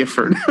Kathie Lee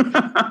Gifford.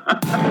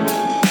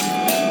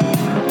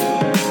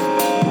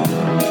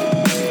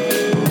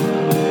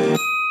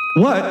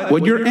 What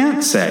would your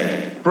aunt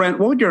say? Brent,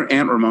 what would your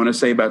Aunt Ramona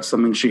say about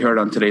something she heard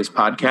on today's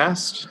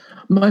podcast?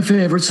 My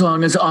favorite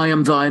song is I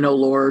Am Thine, O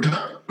Lord.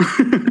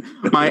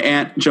 My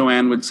Aunt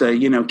Joanne would say,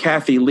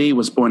 Kathie Lee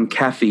was born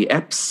Kathy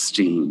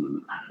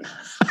Epstein.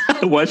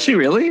 Was she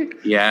really?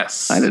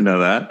 Yes. I didn't know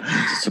that.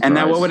 And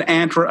now what would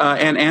Aunt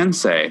Ann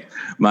say?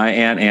 My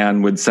Aunt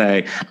Ann would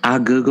say, I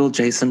Googled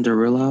Jason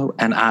Derulo,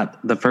 and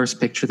the first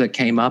picture that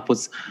came up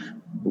was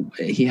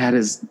he had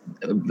a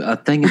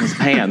thing in his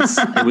pants.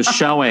 It was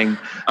showing.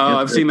 Oh,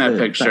 I've seen that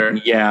picture.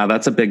 Yeah,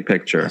 that's a big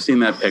picture. I've seen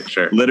that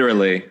picture.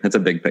 Literally, it's a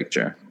big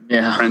picture.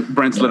 Yeah.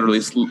 Brent's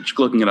literally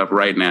looking it up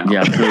right now.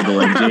 Yeah,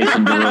 Googling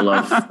Jason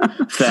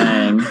Derulo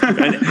thing.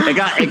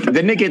 And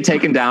didn't it get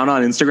taken down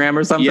on Instagram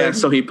or something? Yeah,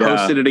 so he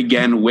posted it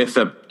again with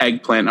an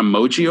eggplant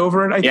emoji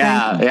over it, I think.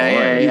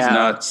 Yeah. He's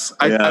nuts.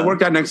 I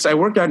worked out next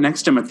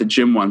to him at the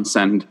gym once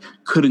and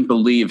couldn't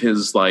believe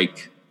his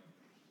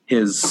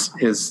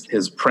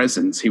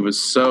presence. He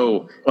was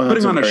so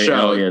putting on a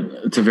show.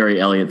 It's a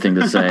very Elliot thing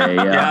to say.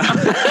 Yeah.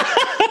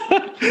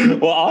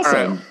 Well,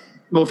 awesome. Right.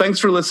 Well, thanks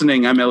for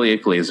listening. I'm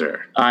Elliot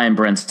Glazer. I'm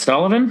Brent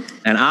Sullivan.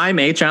 And I'm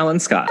H. Alan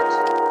Scott.